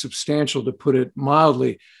legacy is substantial, to put it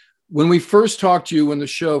mildly. When we first talked to you, when the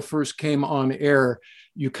show first came on air,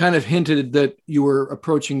 you kind of hinted that you were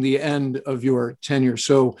approaching the end of your tenure.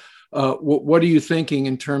 So what are you thinking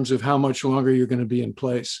in terms of how much longer you're going to be in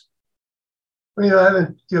place? Well, I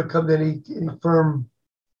haven't come to any firm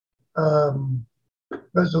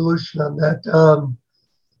resolution on that.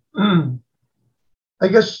 I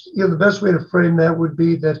guess the best way to frame that would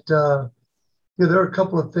be that there are a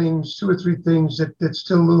couple of things, 2 or 3 things that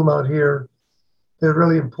still loom out here that are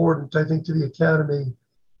really important, I think, to the academy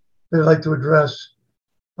that I'd like to address.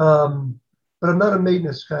 But I'm not a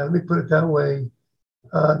maintenance guy. Let me put it that way.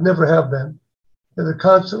 Never have been. There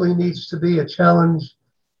constantly needs to be a challenge.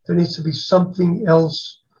 There needs to be something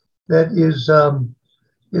else that is of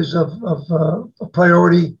a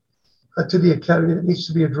priority to the academy that needs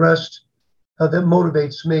to be addressed, that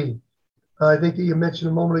motivates me. I think that you mentioned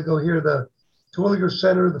a moment ago here, the Terwilliger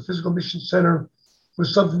Center, the Physical Mission Center,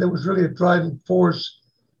 was something that was really a driving force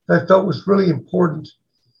that I felt was really important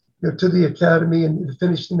to the academy, and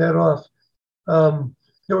finishing that off.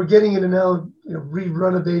 We're getting into now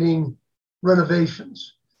renovating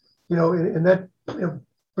renovations, and that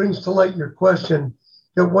brings to light your question.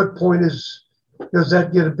 At what point does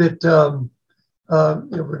that get a bit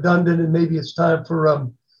redundant, and maybe it's time for a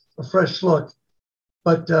fresh look?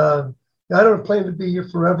 But I don't plan to be here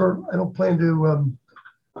forever. I don't plan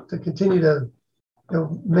to continue to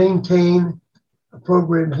maintain a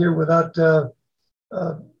program here without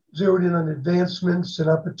zeroed in on advancements and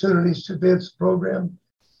opportunities to advance the program.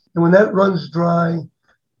 And when that runs dry,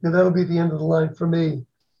 that'll be the end of the line for me.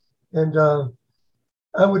 And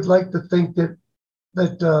I would like to think that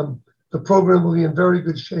the program will be in very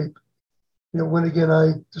good shape, when again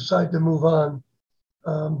I decide to move on.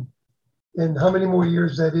 And how many more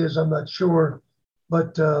years that is, I'm not sure,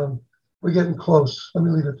 but we're getting close. Let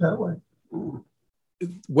me leave it that way.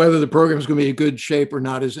 Whether the program is going to be in good shape or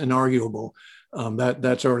not is inarguable.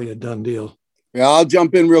 That's already a done deal. Yeah, I'll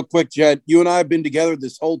jump in real quick, Jed. You and I have been together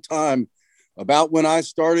this whole time. About when I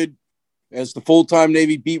started as the full-time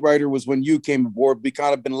Navy beat writer was when you came aboard. We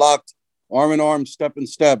kind of been locked arm in arm, step in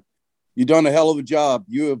step. You've done a hell of a job.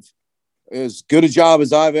 You have as good a job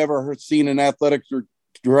as I've ever seen an athletic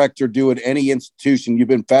director do at any institution. You've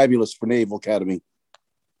been fabulous for Naval Academy.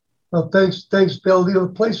 Well, thanks, Bill. The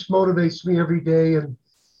place motivates me every day, and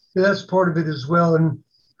that's part of it as well. And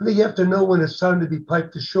I think you have to know when it's time to be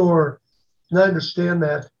piped ashore, and I understand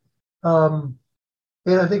that.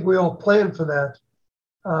 And I think we all plan for that.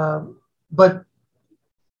 But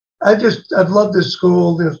I've loved this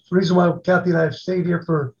school. The reason why Kathy and I have stayed here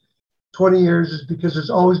for 20 years is because there's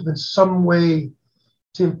always been some way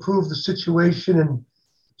to improve the situation and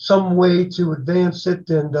some way to advance it,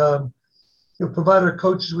 and provide our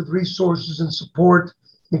coaches with resources and support,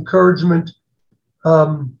 encouragement.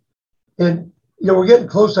 And we're getting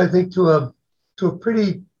close, I think, to a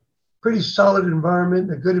pretty solid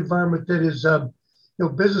environment, a good environment that is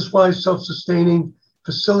business-wise self-sustaining,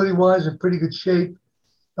 facility-wise in pretty good shape.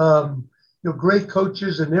 Great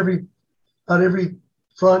coaches on every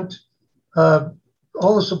front.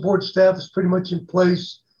 All the support staff is pretty much in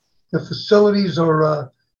place. The facilities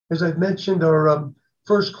are, as I've mentioned, are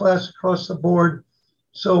first class across the board.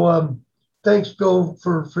 So thanks, Bill,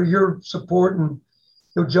 for your support, and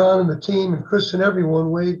John and the team and Chris and everyone,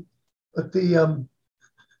 Wade. But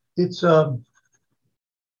it's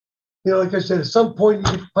like I said, at some point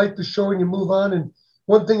you pipe the shore and you move on. And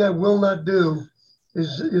one thing I will not do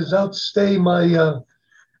is outstay my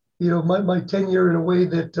my tenure in a way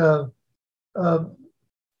that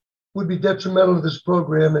would be detrimental to this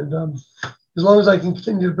program. And as long as I can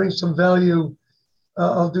continue to bring some value,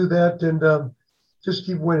 I'll do that, and just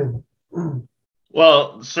keep winning.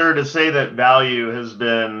 Well, sir, to say that value has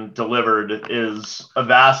been delivered is a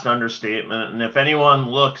vast understatement. And if anyone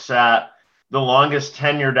looks at the longest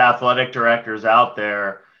tenured athletic directors out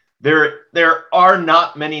there, there are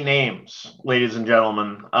not many names, ladies and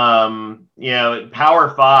gentlemen. Power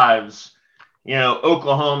Fives,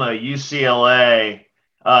 Oklahoma, UCLA,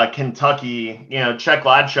 Kentucky, Chuck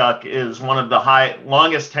Gladchuk is one of the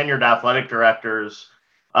longest tenured athletic directors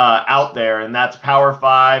out there, and that's Power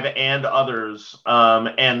Five and others.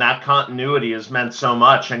 And that continuity has meant so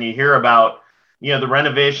much. And you hear about, the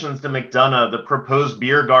renovations to McDonough, the proposed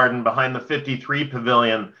beer garden behind the 53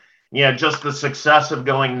 pavilion, just the success of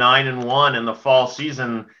going 9-1 in the fall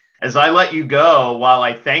season. as I let you go, while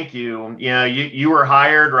I thank you, you were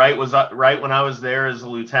hired right when I was there as a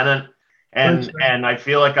lieutenant. And I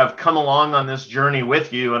feel like I've come along on this journey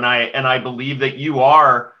with you, and I believe that you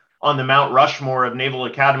are on the Mount Rushmore of Naval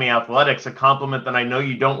Academy athletics, a compliment that I know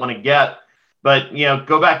you don't want to get. But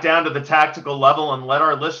go back down to the tactical level and let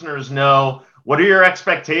our listeners know, what are your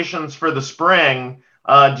expectations for the spring?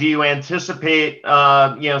 Do you anticipate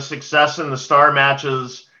success in the star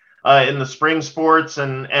matches in the spring sports,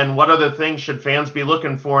 and what other things should fans be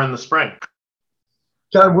looking for in the spring?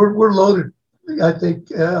 John, we're loaded, I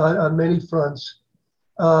think, on many fronts.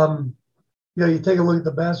 You take a look at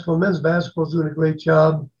the basketball. Men's basketball is doing a great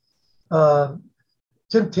job.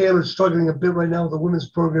 Tim Taylor's struggling a bit right now with the women's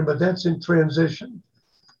program, but that's in transition.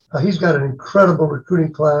 He's got an incredible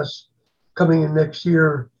recruiting class coming in next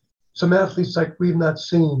year. Some athletes like we've not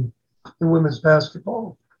seen in women's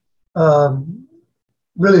basketball.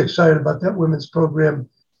 Really excited about that women's program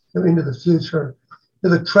into the future.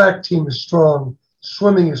 The track team is strong.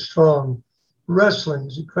 Swimming is strong. Wrestling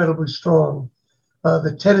is incredibly strong.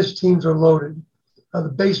 The tennis teams are loaded. The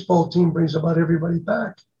baseball team brings about everybody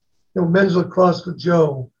back. Men's lacrosse with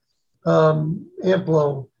Joe,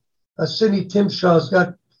 Amplo, Sydney Timshaw's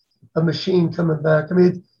got a machine coming back. I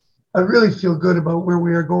mean, I really feel good about where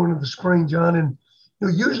we are going in the spring, John. And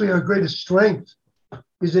usually our greatest strength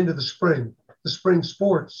is into the spring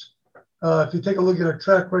sports. If you take a look at our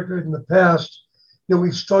track record in the past,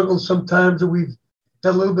 we've struggled sometimes, and we've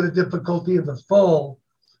had a little bit of difficulty in the fall.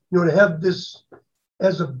 To have this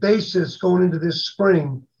as a basis going into this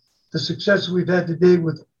spring, the success we've had today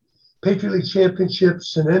with Patriot League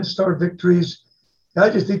championships and NSTAR victories, I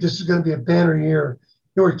just think this is going to be a banner year.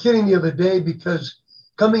 We were kidding the other day because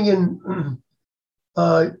coming in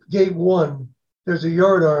gate one, there's a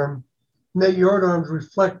yard arm, and that yard arm is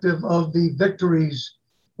reflective of the victories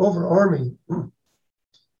over Army.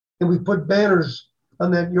 And we put banners on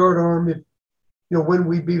that yard arm when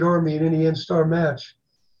we beat Army in any NSTAR match.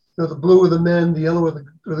 The blue of the men, the yellow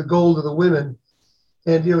or the gold of the women.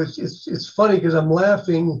 And it's funny because I'm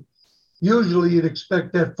laughing. Usually you'd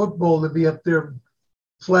expect that football to be up there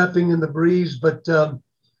flapping in the breeze, but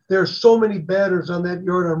there are so many banners on that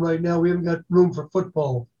yard arm right now. We haven't got room for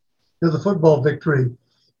football, the football victory.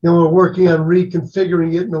 We're working on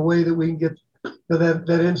reconfiguring it in a way that we can get that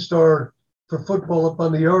NSTAR for football up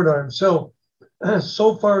on the yard arm. So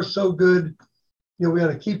far, so good. We got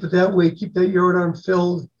to keep it that way, keep that yard arm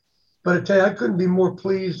filled. But I tell you, I couldn't be more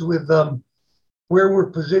pleased with where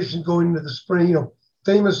we're positioned going into the spring.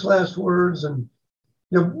 Famous last words, and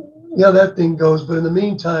that thing goes. But in the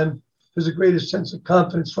meantime, there's a greatest sense of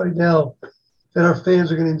confidence right now that our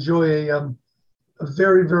fans are going to enjoy a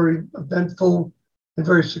very, very eventful and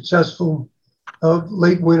very successful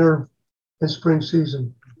late winter and spring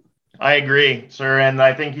season. I agree, sir, and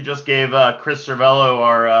I think you just gave Chris Cervello,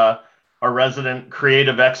 our resident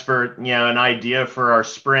creative expert, an idea for our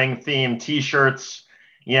spring theme T-shirts.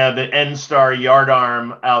 The NSTAR yard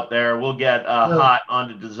arm out there. We'll get hot on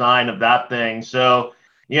the design of that thing. So,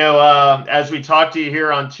 as we talk to you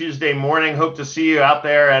here on Tuesday morning, hope to see you out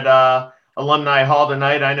there at Alumni Hall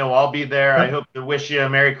tonight. I know I'll be there. I hope to wish you a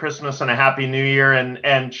Merry Christmas and a Happy New Year.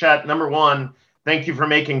 And Chet, number one, thank you for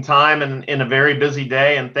making time in a very busy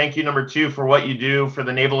day. And thank you, number two, for what you do for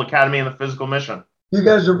the Naval Academy and the physical mission. You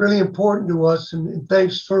guys are really important to us, and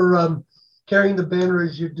thanks for carrying the banner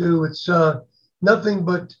as you do. It's nothing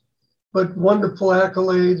but wonderful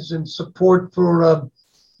accolades and support for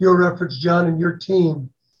your efforts, John, and your team.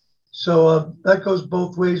 So that goes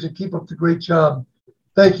both ways, and keep up the great job.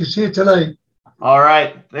 Thank you. See you tonight. All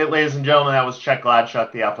right. Ladies and gentlemen, that was Chet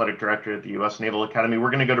Gladchuk, the athletic director at the U.S. Naval Academy. We're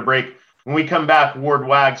going to go to break. When we come back, Ward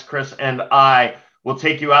Wags, Chris, and I will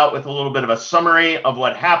take you out with a little bit of a summary of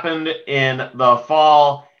what happened in the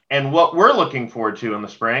fall and what we're looking forward to in the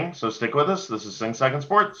spring. So stick with us. This is Sing Second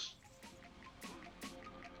Sports.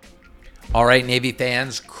 All right, Navy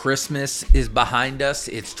fans, Christmas is behind us.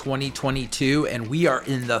 It's 2022, and we are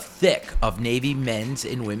in the thick of Navy men's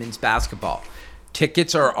and women's basketball.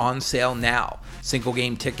 Tickets are on sale now. Single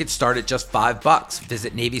game tickets start at just $5.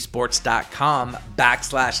 Visit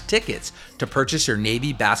NavySports.com/tickets to purchase your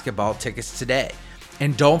Navy basketball tickets today.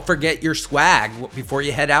 And don't forget your swag before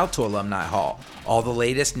you head out to Alumni Hall. All the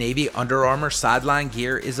latest Navy Under Armour sideline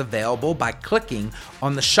gear is available by clicking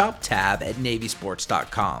on the shop tab at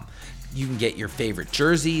NavySports.com. You can get your favorite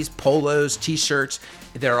jerseys, polos, t-shirts.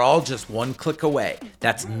 They're all just one click away.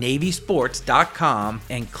 That's NavySports.com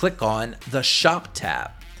and click on the shop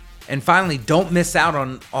tab. And finally, don't miss out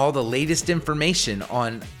on all the latest information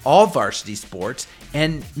on all varsity sports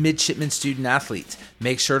and midshipman student athletes.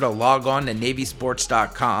 Make sure to log on to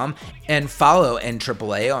NavySports.com and follow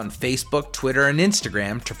NAAA on Facebook, Twitter, and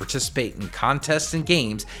Instagram to participate in contests and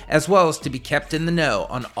games, as well as to be kept in the know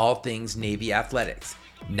on all things Navy athletics.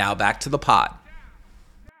 Now back to the pod.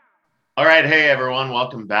 All right. Hey, everyone.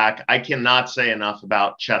 Welcome back. I cannot say enough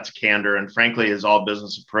about Chet's candor and, frankly, his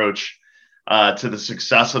all-business approach to the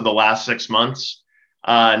success of the last 6 months.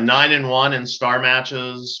 9-1 in star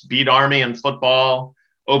matches, beat Army in football,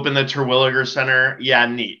 open the Terwilliger Center. Yeah,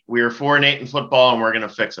 neat. We were 4-8 in football, and we're going to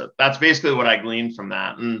fix it. That's basically what I gleaned from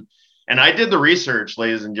that. And I did the research,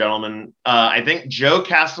 ladies and gentlemen. I think Joe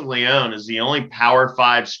Castiglione is the only Power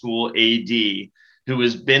 5 school AD who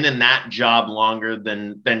has been in that job longer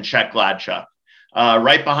than Chet Gladchuk.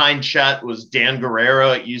 Right behind Chet was Dan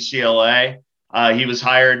Guerrero at UCLA. He was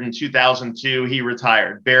hired in 2002. He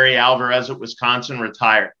retired. Barry Alvarez at Wisconsin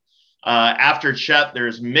retired. After Chet,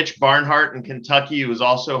 there's Mitch Barnhart in Kentucky, who was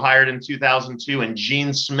also hired in 2002, and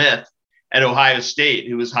Gene Smith at Ohio State,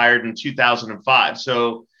 who was hired in 2005.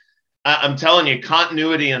 So I'm telling you,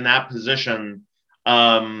 continuity in that position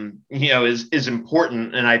is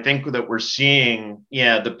important. And I think that we're seeing,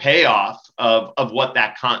 the payoff of what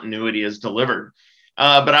that continuity has delivered.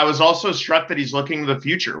 But I was also struck that he's looking to the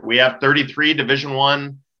future. We have 33 Division I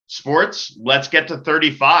sports. Let's get to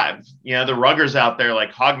 35. The ruggers out there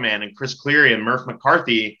like Hogman and Chris Cleary and Murph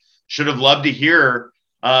McCarthy should have loved to hear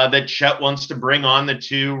that Chet wants to bring on the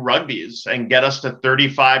 2 rugbies and get us to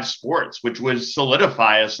 35 sports, which would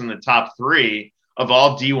solidify us in the top 3 of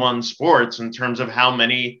all D1 sports in terms of how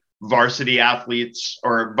many varsity athletes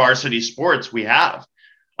or varsity sports we have.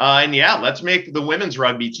 Let's make the women's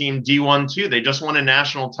rugby team D1 too. They just won a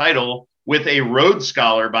national title with a Rhodes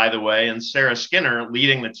Scholar, by the way, and Sarah Skinner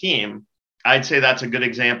leading the team. I'd say that's a good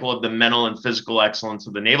example of the mental and physical excellence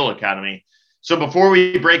of the Naval Academy. So before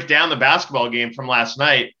we break down the basketball game from last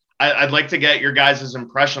night, I'd like to get your guys'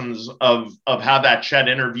 impressions of how that Chet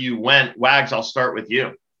interview went. Wags, I'll start with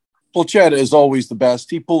you. Well, Chet is always the best.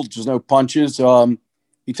 He pulls just no punches.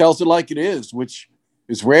 He tells it like it is, which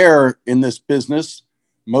is rare in this business.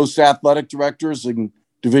 Most athletic directors and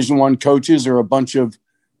Division I coaches are a bunch of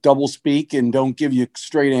double speak and don't give you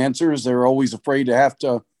straight answers. They're always afraid to have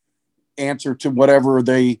to answer to whatever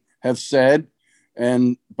they have said.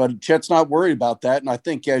 But Chet's not worried about that. And I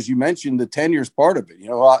think, as you mentioned, the tenure is part of it.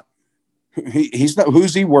 He's not.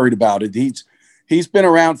 Who's he worried about it? He's been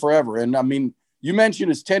around forever. And I mean, you mentioned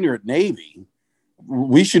his tenure at Navy.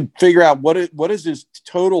 We should figure out what is his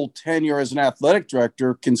total tenure as an athletic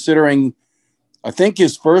director, considering I think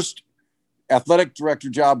his first athletic director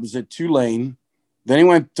job was at Tulane. Then he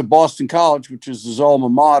went to Boston College, which is his alma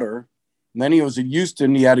mater. And then he was at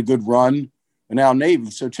Houston. He had a good run, and now Navy.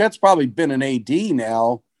 So Chet's probably been an AD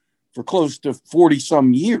now for close to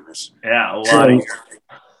 40-some years. Yeah, a lot.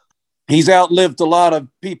 He's outlived a lot of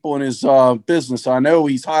people in his business. I know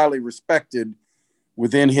he's highly respected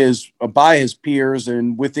by his peers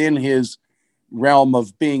and within his realm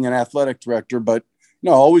of being an athletic director. But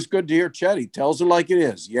no, always good to hear Chet. He tells it like it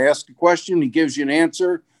is. You ask a question, he gives you an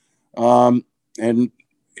answer. And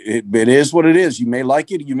it is what it is. You may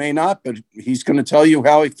like it, you may not, but he's going to tell you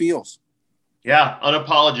how he feels. Yeah,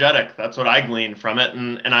 unapologetic. That's what I gleaned from it,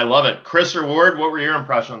 and I love it. Chris or Ward, what were your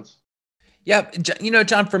impressions? Yeah,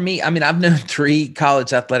 John, for me, I mean, I've known 3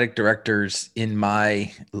 college athletic directors in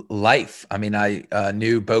my life. I mean, I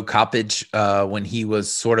knew Bo Coppage when he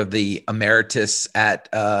was sort of the emeritus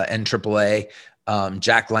at NAAA,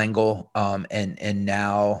 Jack Langle, and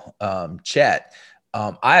now Chet.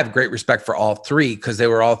 I have great respect for all 3 because they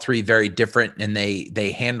were all 3 very different, and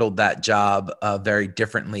they handled that job very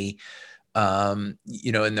differently.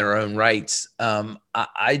 In their own rights.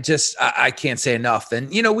 I can't say enough. And,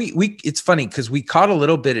 it's funny because we caught a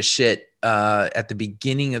little bit of shit at the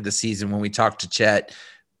beginning of the season when we talked to Chet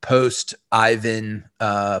post Ivan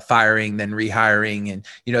firing, then rehiring. And,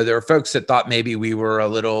 there were folks that thought maybe we were a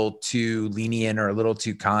little too lenient or a little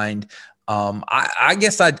too kind. I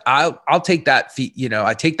guess I'll take that.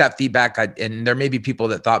 I take that feedback. And there may be people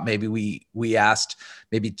that thought maybe we asked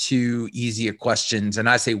maybe too easy a questions. And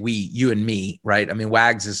I say you and me, right? I mean,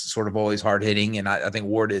 Wags is sort of always hard hitting, and I think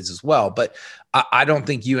Ward is as well. But I don't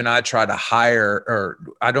think you and I try to hide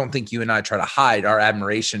our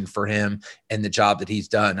admiration for him and the job that he's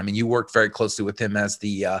done. I mean, you worked very closely with him as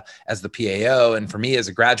the PAO, and for me as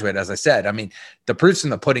a graduate, as I said, I mean, the proof's in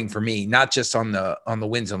the pudding for me, not just on the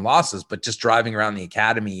wins and losses, but just driving around the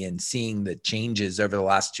academy and seeing the changes over the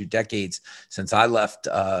last 2 decades since I left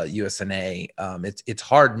USNA. It's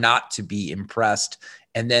hard not to be impressed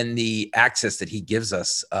and then the access that he gives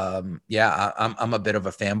us. I'm a bit of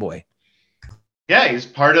a fanboy. Yeah, he's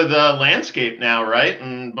part of the landscape now, right?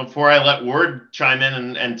 And before I let Ward chime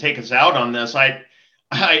in and take us out on this,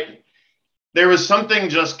 there was something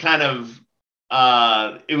just kind of,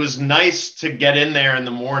 it was nice to get in there in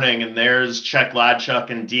the morning and there's Chuck Ladchuk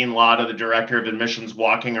and Dean Latta, the director of admissions,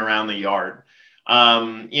 walking around the yard.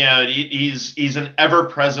 He's an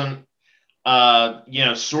ever-present,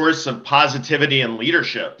 source of positivity and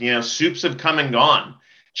leadership. Soups have come and gone.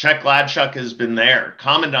 Chuck Ladchuk has been there.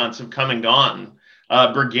 Commandants have come and gone.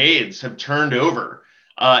 Brigades have turned over.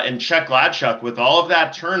 And Chuck Ladchuk, with all of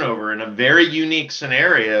that turnover in a very unique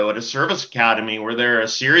scenario at a service academy where there are a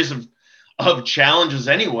series of challenges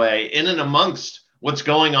anyway, in and amongst what's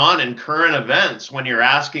going on in current events, when you're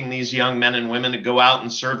asking these young men and women to go out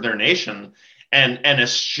and serve their nation and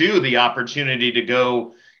eschew the opportunity to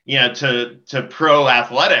go, to pro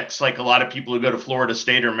athletics, like a lot of people who go to Florida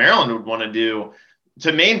State or Maryland would want to do.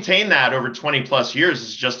 To maintain that over 20 plus years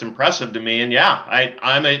is just impressive to me. And yeah,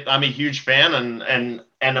 I'm a huge fan and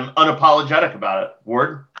I'm unapologetic about it.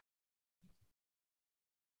 Ward?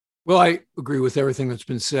 Well, I agree with everything that's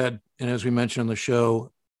been said. And as we mentioned on the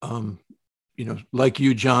show, like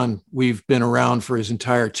you, John, we've been around for his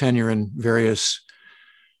entire tenure in various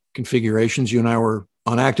configurations. You and I were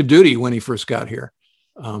on active duty when he first got here.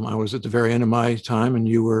 I was at the very end of my time and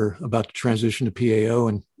you were about to transition to PAO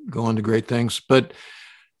and go on to great things, but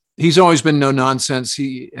he's always been no nonsense.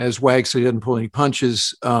 He, as Wag said, he doesn't pull any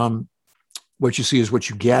punches. What you see is what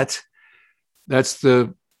you get. That's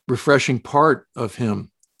the refreshing part of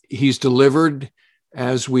him. He's delivered,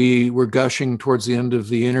 as we were gushing towards the end of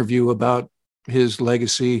the interview about his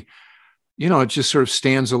legacy. It just sort of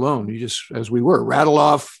stands alone. You just, as we were, rattle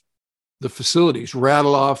off the facilities,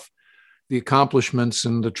 rattle off the accomplishments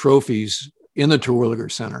and the trophies in the Terwilliger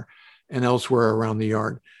Center and elsewhere around the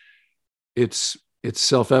yard. It's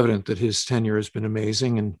self-evident that his tenure has been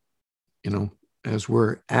amazing. And, as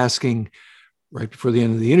we're asking right before the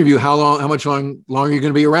end of the interview, how much longer are you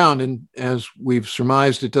going to be around? And as we've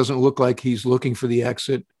surmised, it doesn't look like he's looking for the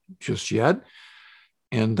exit just yet.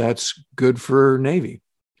 And that's good for Navy.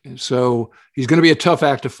 And so he's going to be a tough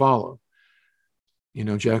act to follow.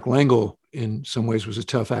 Jack L'Engle in some ways was a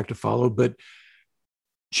tough act to follow, but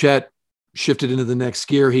Chet shifted into the next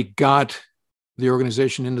gear. He got the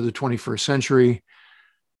organization into the 21st century.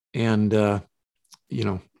 And,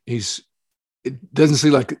 it doesn't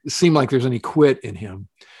seem like there's any quit in him.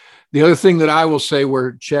 The other thing that I will say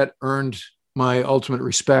where Chet earned my ultimate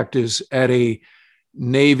respect is at a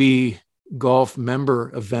Navy golf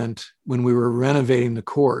member event when we were renovating the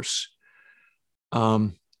course.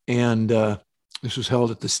 This was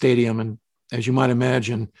held at the stadium. And as you might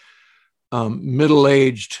imagine,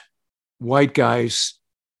 middle-aged white guys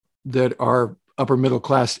that are upper middle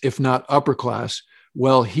class, if not upper class,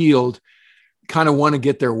 well-heeled, kind of want to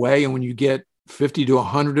get their way. And when you get 50 to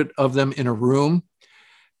 100 of them in a room,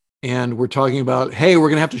 and we're talking about, hey, we're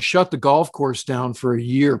going to have to shut the golf course down for a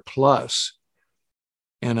year plus.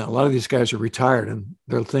 And a lot of these guys are retired and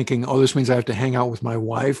they're thinking, oh, this means I have to hang out with my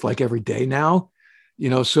wife like every day now.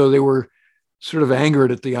 So they were sort of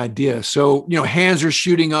angered at the idea. So, hands are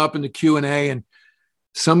shooting up in the Q&A, and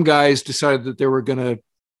some guys decided that they were going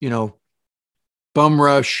to, bum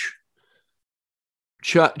rush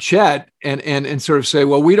Chet and sort of say,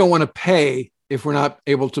 well, we don't want to pay if we're not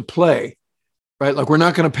able to play, right? Like, we're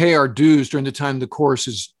not going to pay our dues during the time the course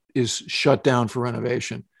is shut down for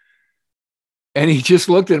renovation. And he just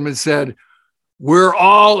looked at him and said, we're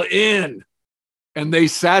all in. And they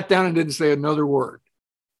sat down and didn't say another word.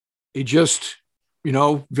 He just,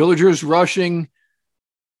 villagers rushing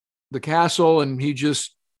the castle, and he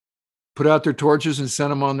just put out their torches and sent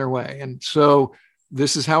them on their way. And so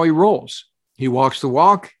this is how he rolls. He walks the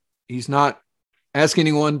walk. He's not asking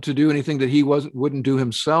anyone to do anything that he wouldn't do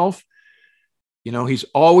himself. He's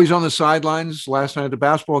always on the sidelines. Last night at the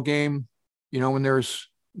basketball game, when there's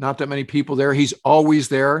not that many people there, he's always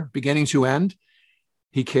there, beginning to end.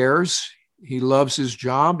 He cares. He loves his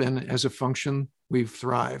job. And as a function, we've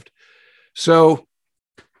thrived. So,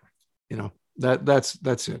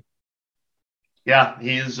 that's it. Yeah,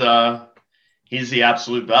 he's the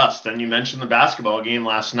absolute best. And you mentioned the basketball game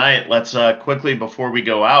last night. Let's quickly, before we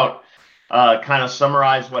go out, kind of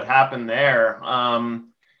summarize what happened there.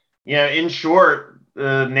 In short,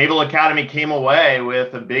 the Naval Academy came away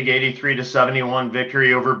with a big 83-71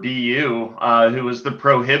 victory over BU, who was the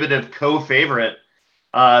prohibitive co-favorite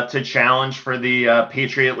to challenge for the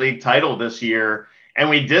Patriot League title this year. And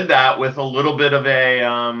we did that with a little bit of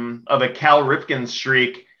a Cal Ripken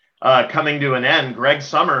streak coming to an end. Greg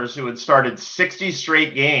Summers, who had started 60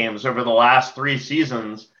 straight games over the last 3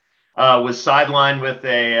 seasons, was sidelined with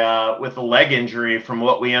a leg injury, from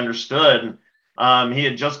what we understood. He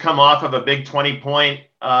had just come off of a big 20-point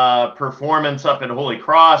performance up at Holy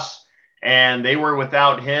Cross, and they were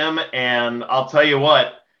without him. And I'll tell you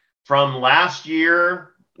what, from last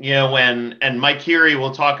year, and Mike Keary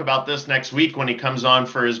will talk about this next week when he comes on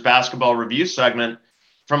for his basketball review segment.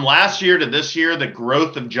 From last year to this year, the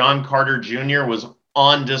growth of John Carter Jr. was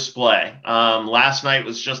on display. Last night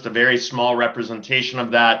was just a very small representation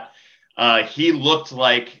of that. He looked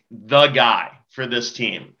like the guy for this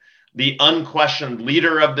team, the unquestioned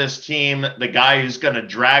leader of this team, the guy who's going to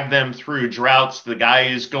drag them through droughts, the guy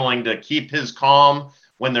who's going to keep his calm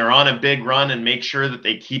when they're on a big run and make sure that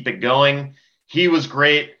they keep it going. He was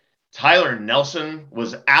great. Tyler Nelson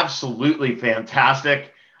was absolutely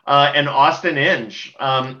fantastic. And Austin Inge.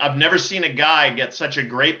 I've never seen a guy get such a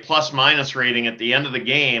great plus-minus rating at the end of the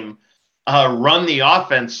game, run the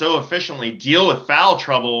offense so efficiently, deal with foul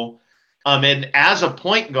trouble. And as a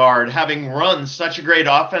point guard, having run such a great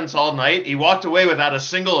offense all night, he walked away without a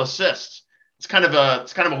single assist. It's kind of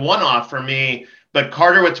a one-off for me. But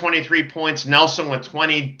Carter with 23 points, Nelson with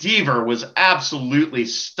 20, Deaver was absolutely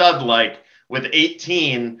stud-like with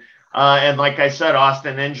 18. And like I said,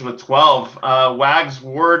 Austin Inge with 12. Wags,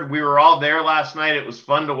 Ward, we were all there last night. It was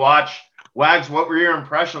fun to watch. Wags, what were your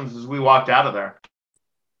impressions as we walked out of there?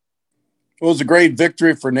 It was a great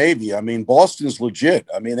victory for Navy. I mean, Boston's legit.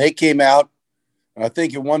 I mean, they came out, and I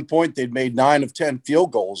think at one point they'd made 9 of 10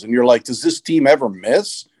 field goals. And you're like, does this team ever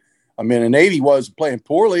miss? I mean, and Navy was playing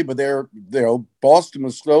poorly, but Boston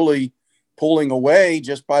was slowly pulling away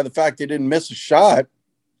just by the fact they didn't miss a shot.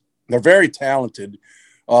 They're very talented.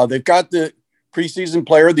 They've got the preseason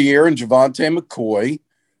player of the year in Javante McCoy.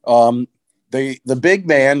 The big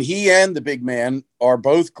man, he and the big man are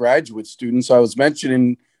both graduate students. I was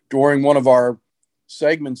mentioning during one of our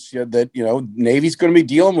segments that, Navy's going to be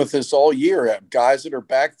dealing with this all year. Guys that are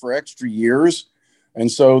back for extra years. And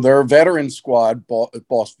so they're a veteran squad at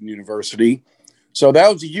Boston University. So that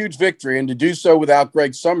was a huge victory. And to do so without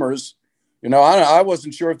Greg Summers, I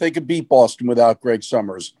wasn't sure if they could beat Boston without Greg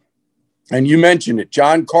Summers. And you mentioned it.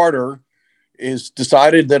 John Carter is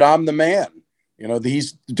decided that I'm the man.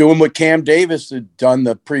 He's doing what Cam Davis had done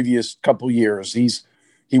the previous couple years.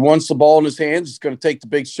 He wants the ball in his hands. He's going to take the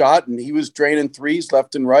big shot, and he was draining threes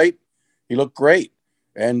left and right. He looked great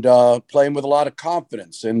and playing with a lot of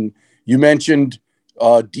confidence. And you mentioned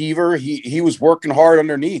Deaver. He was working hard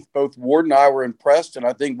underneath. Both Ward and I were impressed, and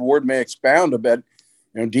I think Ward may expound a bit.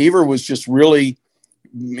 Deaver was just really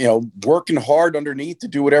working hard underneath to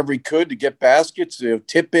do whatever he could to get baskets,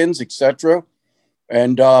 tip-ins, etc.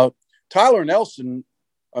 And Tyler Nelson,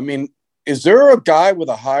 I mean, is there a guy with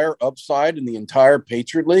a higher upside in the entire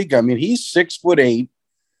Patriot League? I mean, he's 6'8"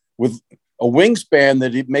 with a wingspan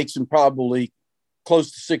that it makes him probably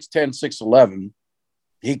close to 6'10", 6'11".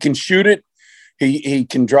 He can shoot it. He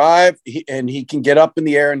can drive, and he can get up in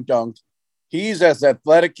the air and dunk. He's as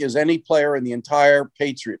athletic as any player in the entire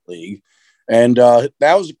Patriot League. And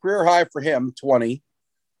that was a career high for him, 20.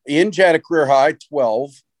 Inge had a career high,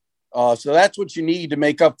 12. So that's what you need to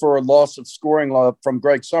make up for a loss of scoring from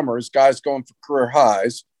Greg Summers, guys going for career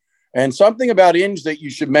highs. And something about Inge that you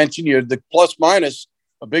should mention, the plus minus,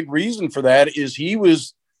 a big reason for that is he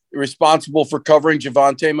was responsible for covering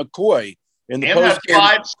Javante McCoy in the post game. And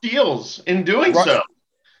had 5 steals in doing so.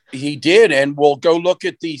 He did. And we'll go look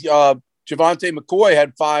at the Javante McCoy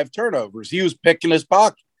had 5 turnovers. He was picking his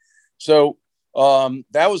pocket. So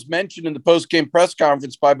that was mentioned in the post-game press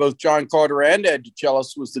conference by both John Carter and Ed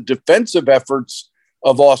DeChellis was the defensive efforts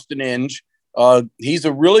of Austin Inge. He's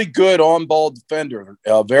a really good on-ball defender,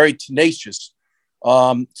 very tenacious.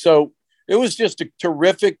 So it was just a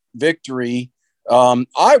terrific victory.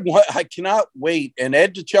 I cannot wait. And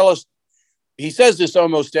Ed DeChellis, he says this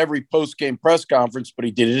almost every post-game press conference, but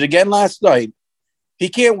he did it again last night. He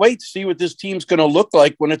can't wait to see what this team's going to look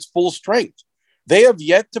like when it's full strength. They have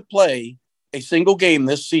yet to play a single game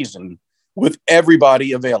this season with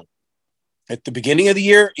everybody available. At the beginning of the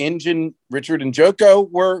year, Inge and Richard and Joko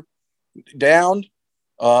were down,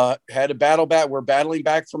 had a battle back. Were battling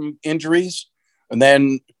back from injuries. And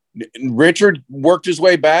then Richard worked his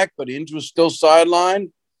way back, but Inge was still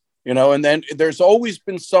sidelined, and then there's always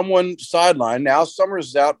been someone sidelined. Now Summers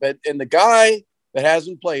is out, and the guy that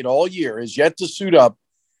hasn't played all year is yet to suit up.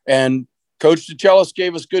 And Coach DeChellis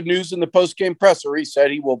gave us good news in the post-game presser. He said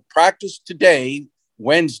he will practice today,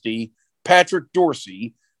 Wednesday, Patrick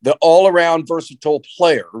Dorsey, the all-around versatile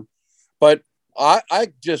player. But I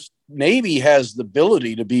just, Navy has the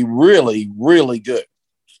ability to be really, really good.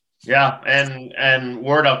 Yeah, and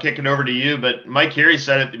Ward, I'll kick it over to you. But Mike Carey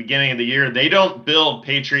said at the beginning of the year, they don't build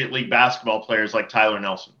Patriot League basketball players like Tyler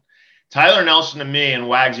Nelson. Tyler Nelson to me, and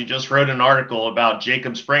Wags, you just wrote an article about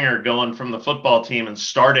Jacob Springer going from the football team and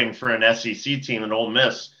starting for an SEC team in Ole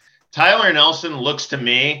Miss. Tyler Nelson looks to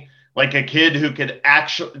me like a kid who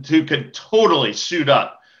could totally suit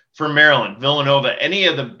up for Maryland, Villanova, any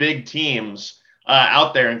of the big teams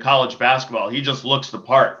out there in college basketball. He just looks the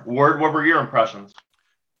part. Ward, what were your impressions?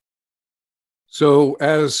 So,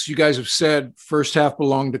 as you guys have said, first half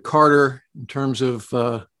belonged to Carter in terms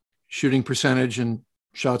of shooting percentage and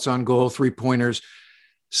shots on goal, 3-pointers.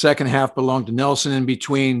 Second half belonged to Nelson. In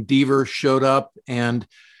between, Deaver showed up and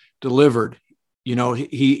delivered. You know,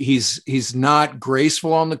 he's not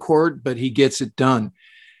graceful on the court, but he gets it done.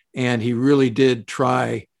 And he really did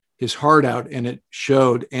try his heart out, and it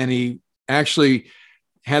showed. And he actually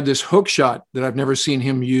had this hook shot that I've never seen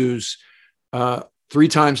him use 3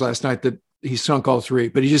 times last night that he sunk all 3,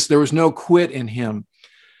 but there was no quit in him.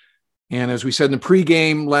 And as we said in the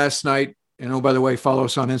pregame last night, and oh, by the way, follow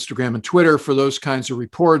us on Instagram and Twitter for those kinds of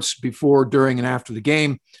reports before, during, and after the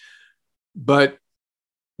game. But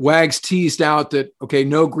Wags teased out that, okay,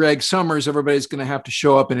 no Greg Summers, everybody's going to have to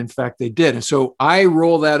show up. And in fact, they did. And so I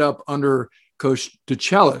roll that up under Coach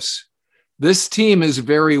DeChellis. This team is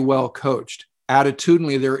very well coached.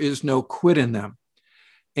 Attitudinally, there is no quit in them.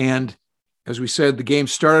 And as we said, the game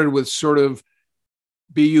started with sort of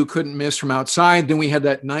BU couldn't miss from outside. Then we had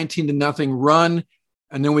that 19-0 run.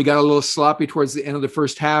 And then we got a little sloppy towards the end of the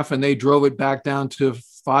first half, and they drove it back down to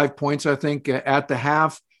 5 points, I think, at the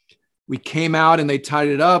half. We came out and they tied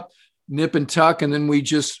it up, nip and tuck, and then we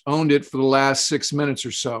just owned it for the last 6 minutes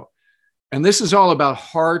or so. And this is all about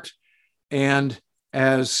heart. And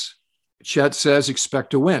as Chet says,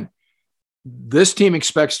 expect to win. This team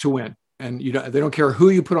expects to win. And they don't care who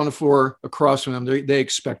you put on the floor across from them. They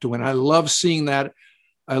expect to win. I love seeing that.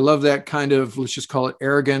 I love that kind of, let's just call it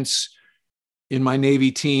arrogance in my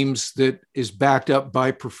Navy teams that is backed up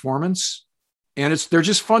by performance. And they're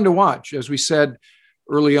just fun to watch. As we said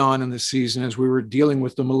early on in the season, as we were dealing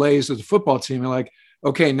with the malaise of the football team, we're like,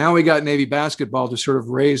 okay, now we got Navy basketball to sort of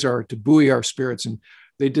to buoy our spirits. And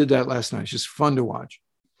they did that last night. It's just fun to watch.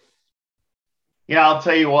 Yeah, I'll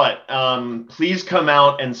tell you what. Please come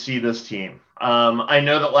out and see this team. I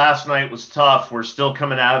know that last night was tough. We're still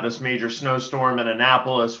coming out of this major snowstorm in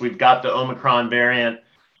Annapolis. We've got the Omicron variant,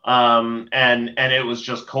 and it was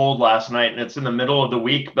just cold last night, and it's in the middle of the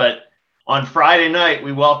week. But on Friday night,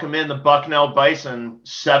 we welcome in the Bucknell Bison,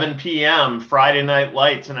 7 p.m. Friday Night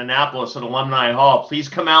Lights in Annapolis at Alumni Hall. Please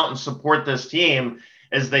come out and support this team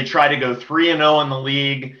as they try to go 3-0 in the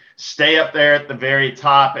league, stay up there at the very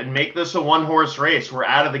top, and make this a one-horse race. We're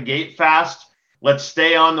out of the gate fast. Let's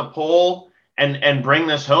stay on the pole and bring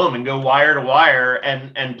this home and go wire to wire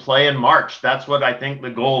and play in March. That's what I think the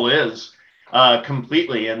goal is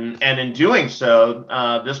completely. And in doing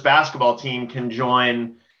so, this basketball team can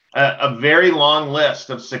join a very long list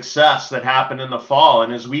of success that happened in the fall.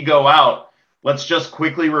 And as we go out, let's just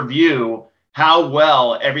quickly review how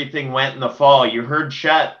well everything went in the fall. You heard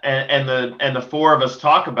Chet and the 4 of us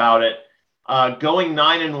talk about it, going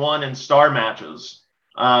 9-1 in star matches.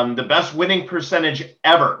 The best winning percentage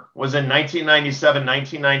ever was in 1997,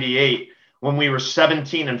 1998, when we were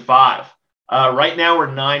 17-5. Right now we're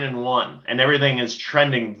 9-1, and everything is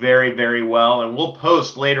trending very, very well. And we'll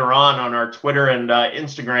post later on our Twitter and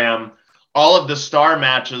Instagram all of the star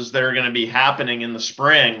matches that are going to be happening in the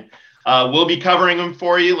spring. We'll be covering them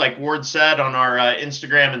for you, like Ward said, on our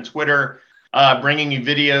Instagram and Twitter, bringing you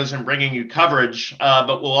videos and bringing you coverage.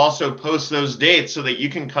 But we'll also post those dates so that you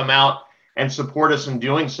can come out and support us in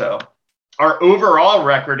doing so. Our overall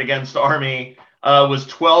record against Army was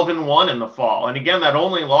 12-1 in the fall. And again, that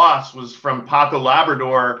only loss was from Paco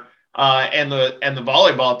Labrador and the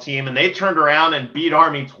volleyball team. And they turned around and beat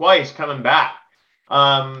Army twice coming back.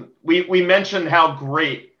 We mentioned how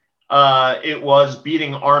great it was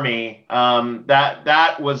beating Army.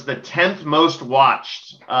 That was the 10th most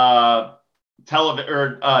watched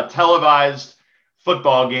televised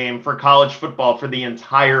football game for college football for the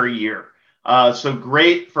entire year. So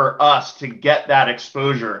great for us to get that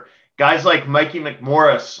exposure. Guys like Mikey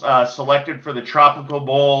McMorris, selected for the Tropical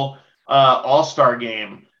Bowl All-Star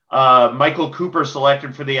game. Michael Cooper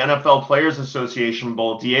selected for the NFL Players Association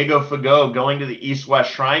Bowl. Diego Fagot going to the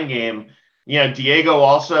East-West Shrine game. Diego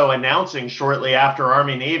also announcing shortly after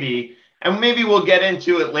Army-Navy, and maybe we'll get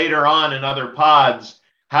into it later on in other pods,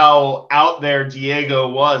 how out there Diego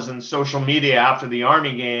was in social media after the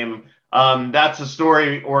Army game. That's a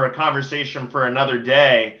story or a conversation for another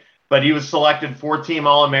day. but he was selected 4-team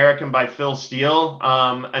All-American by Phil Steele,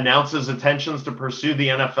 announces intentions to pursue the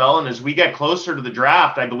NFL. And as we get closer to the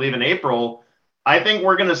draft, I believe in April, I think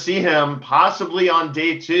we're going to see him possibly on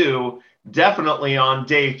day 2, definitely on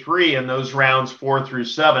day 3 in those rounds 4 through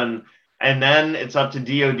 7. And then it's up to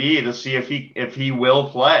DOD to see if he will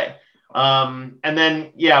play. And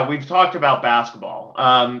then, yeah, we've talked about basketball.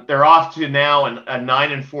 They're off to now a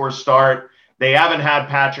 9-4 start. They haven't had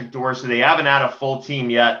Patrick Dorsey. They haven't had a full team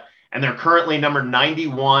yet. And they're currently number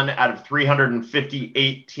 91 out of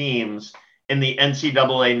 358 teams in the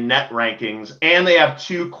NCAA net rankings. And they have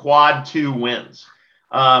 2 quad 2 wins.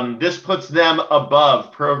 This puts them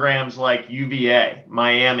above programs like UVA,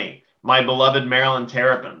 Miami, my beloved Maryland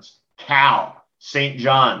Terrapins, Cal, St.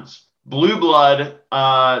 John's, blue blood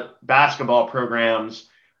basketball programs.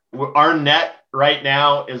 Our net right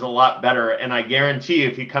now is a lot better. And I guarantee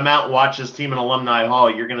if you come out and watch this team in Alumni Hall,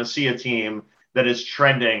 you're going to see a team that is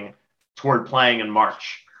trending toward playing in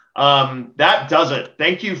March. That does it.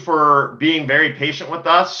 Thank you for being very patient with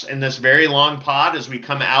us in this very long pod as we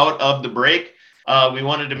come out of the break. We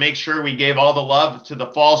wanted to make sure we gave all the love to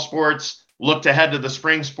the fall sports, looked ahead to the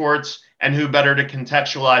spring sports, and who better to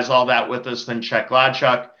contextualize all that with us than Chuck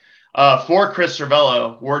Gladchuk. For Chris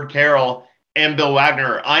Cervello, Ward Carroll, and Bill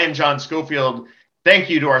Wagner, I am John Schofield. Thank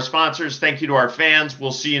you to our sponsors. Thank you to our fans.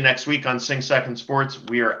 We'll see you next week on Sing Second Sports.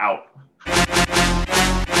 We are out.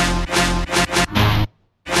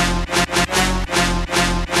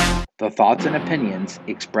 The thoughts and opinions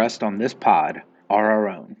expressed on this pod are our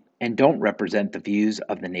own and don't represent the views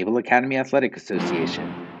of the Naval Academy Athletic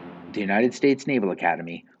Association, the United States Naval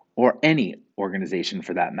Academy, or any organization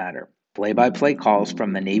for that matter. Play-by-play calls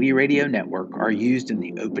from the Navy Radio Network are used in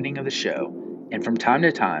the opening of the show and from time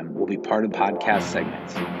to time will be part of podcast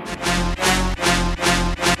segments.